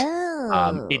gate.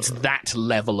 Oh. It's that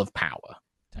level of power.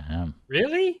 Damn.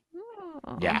 Really?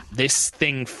 Yeah, this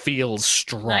thing feels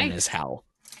strong Nice. as hell.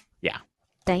 Yeah.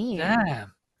 Damn.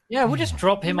 Damn. Yeah, we'll just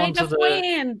drop him Made onto of the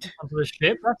wind.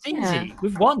 ship. That's easy. Yeah.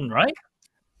 We've won, right?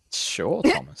 Sure,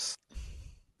 Thomas.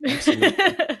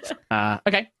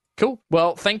 Okay, cool.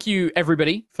 Well, thank you,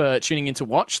 everybody, for tuning in to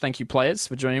watch. Thank you, players,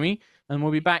 for joining me. And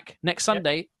we'll be back next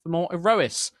Sunday for more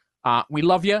Erois. We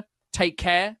love you. Take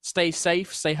care. Stay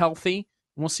safe. Stay healthy.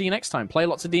 And we'll see you next time. Play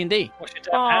lots of D&D. Wash your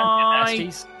damn hands, you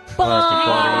nasties.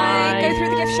 Bye. Go through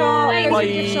the gift shop. Go through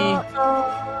the gift Bye.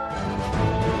 shop.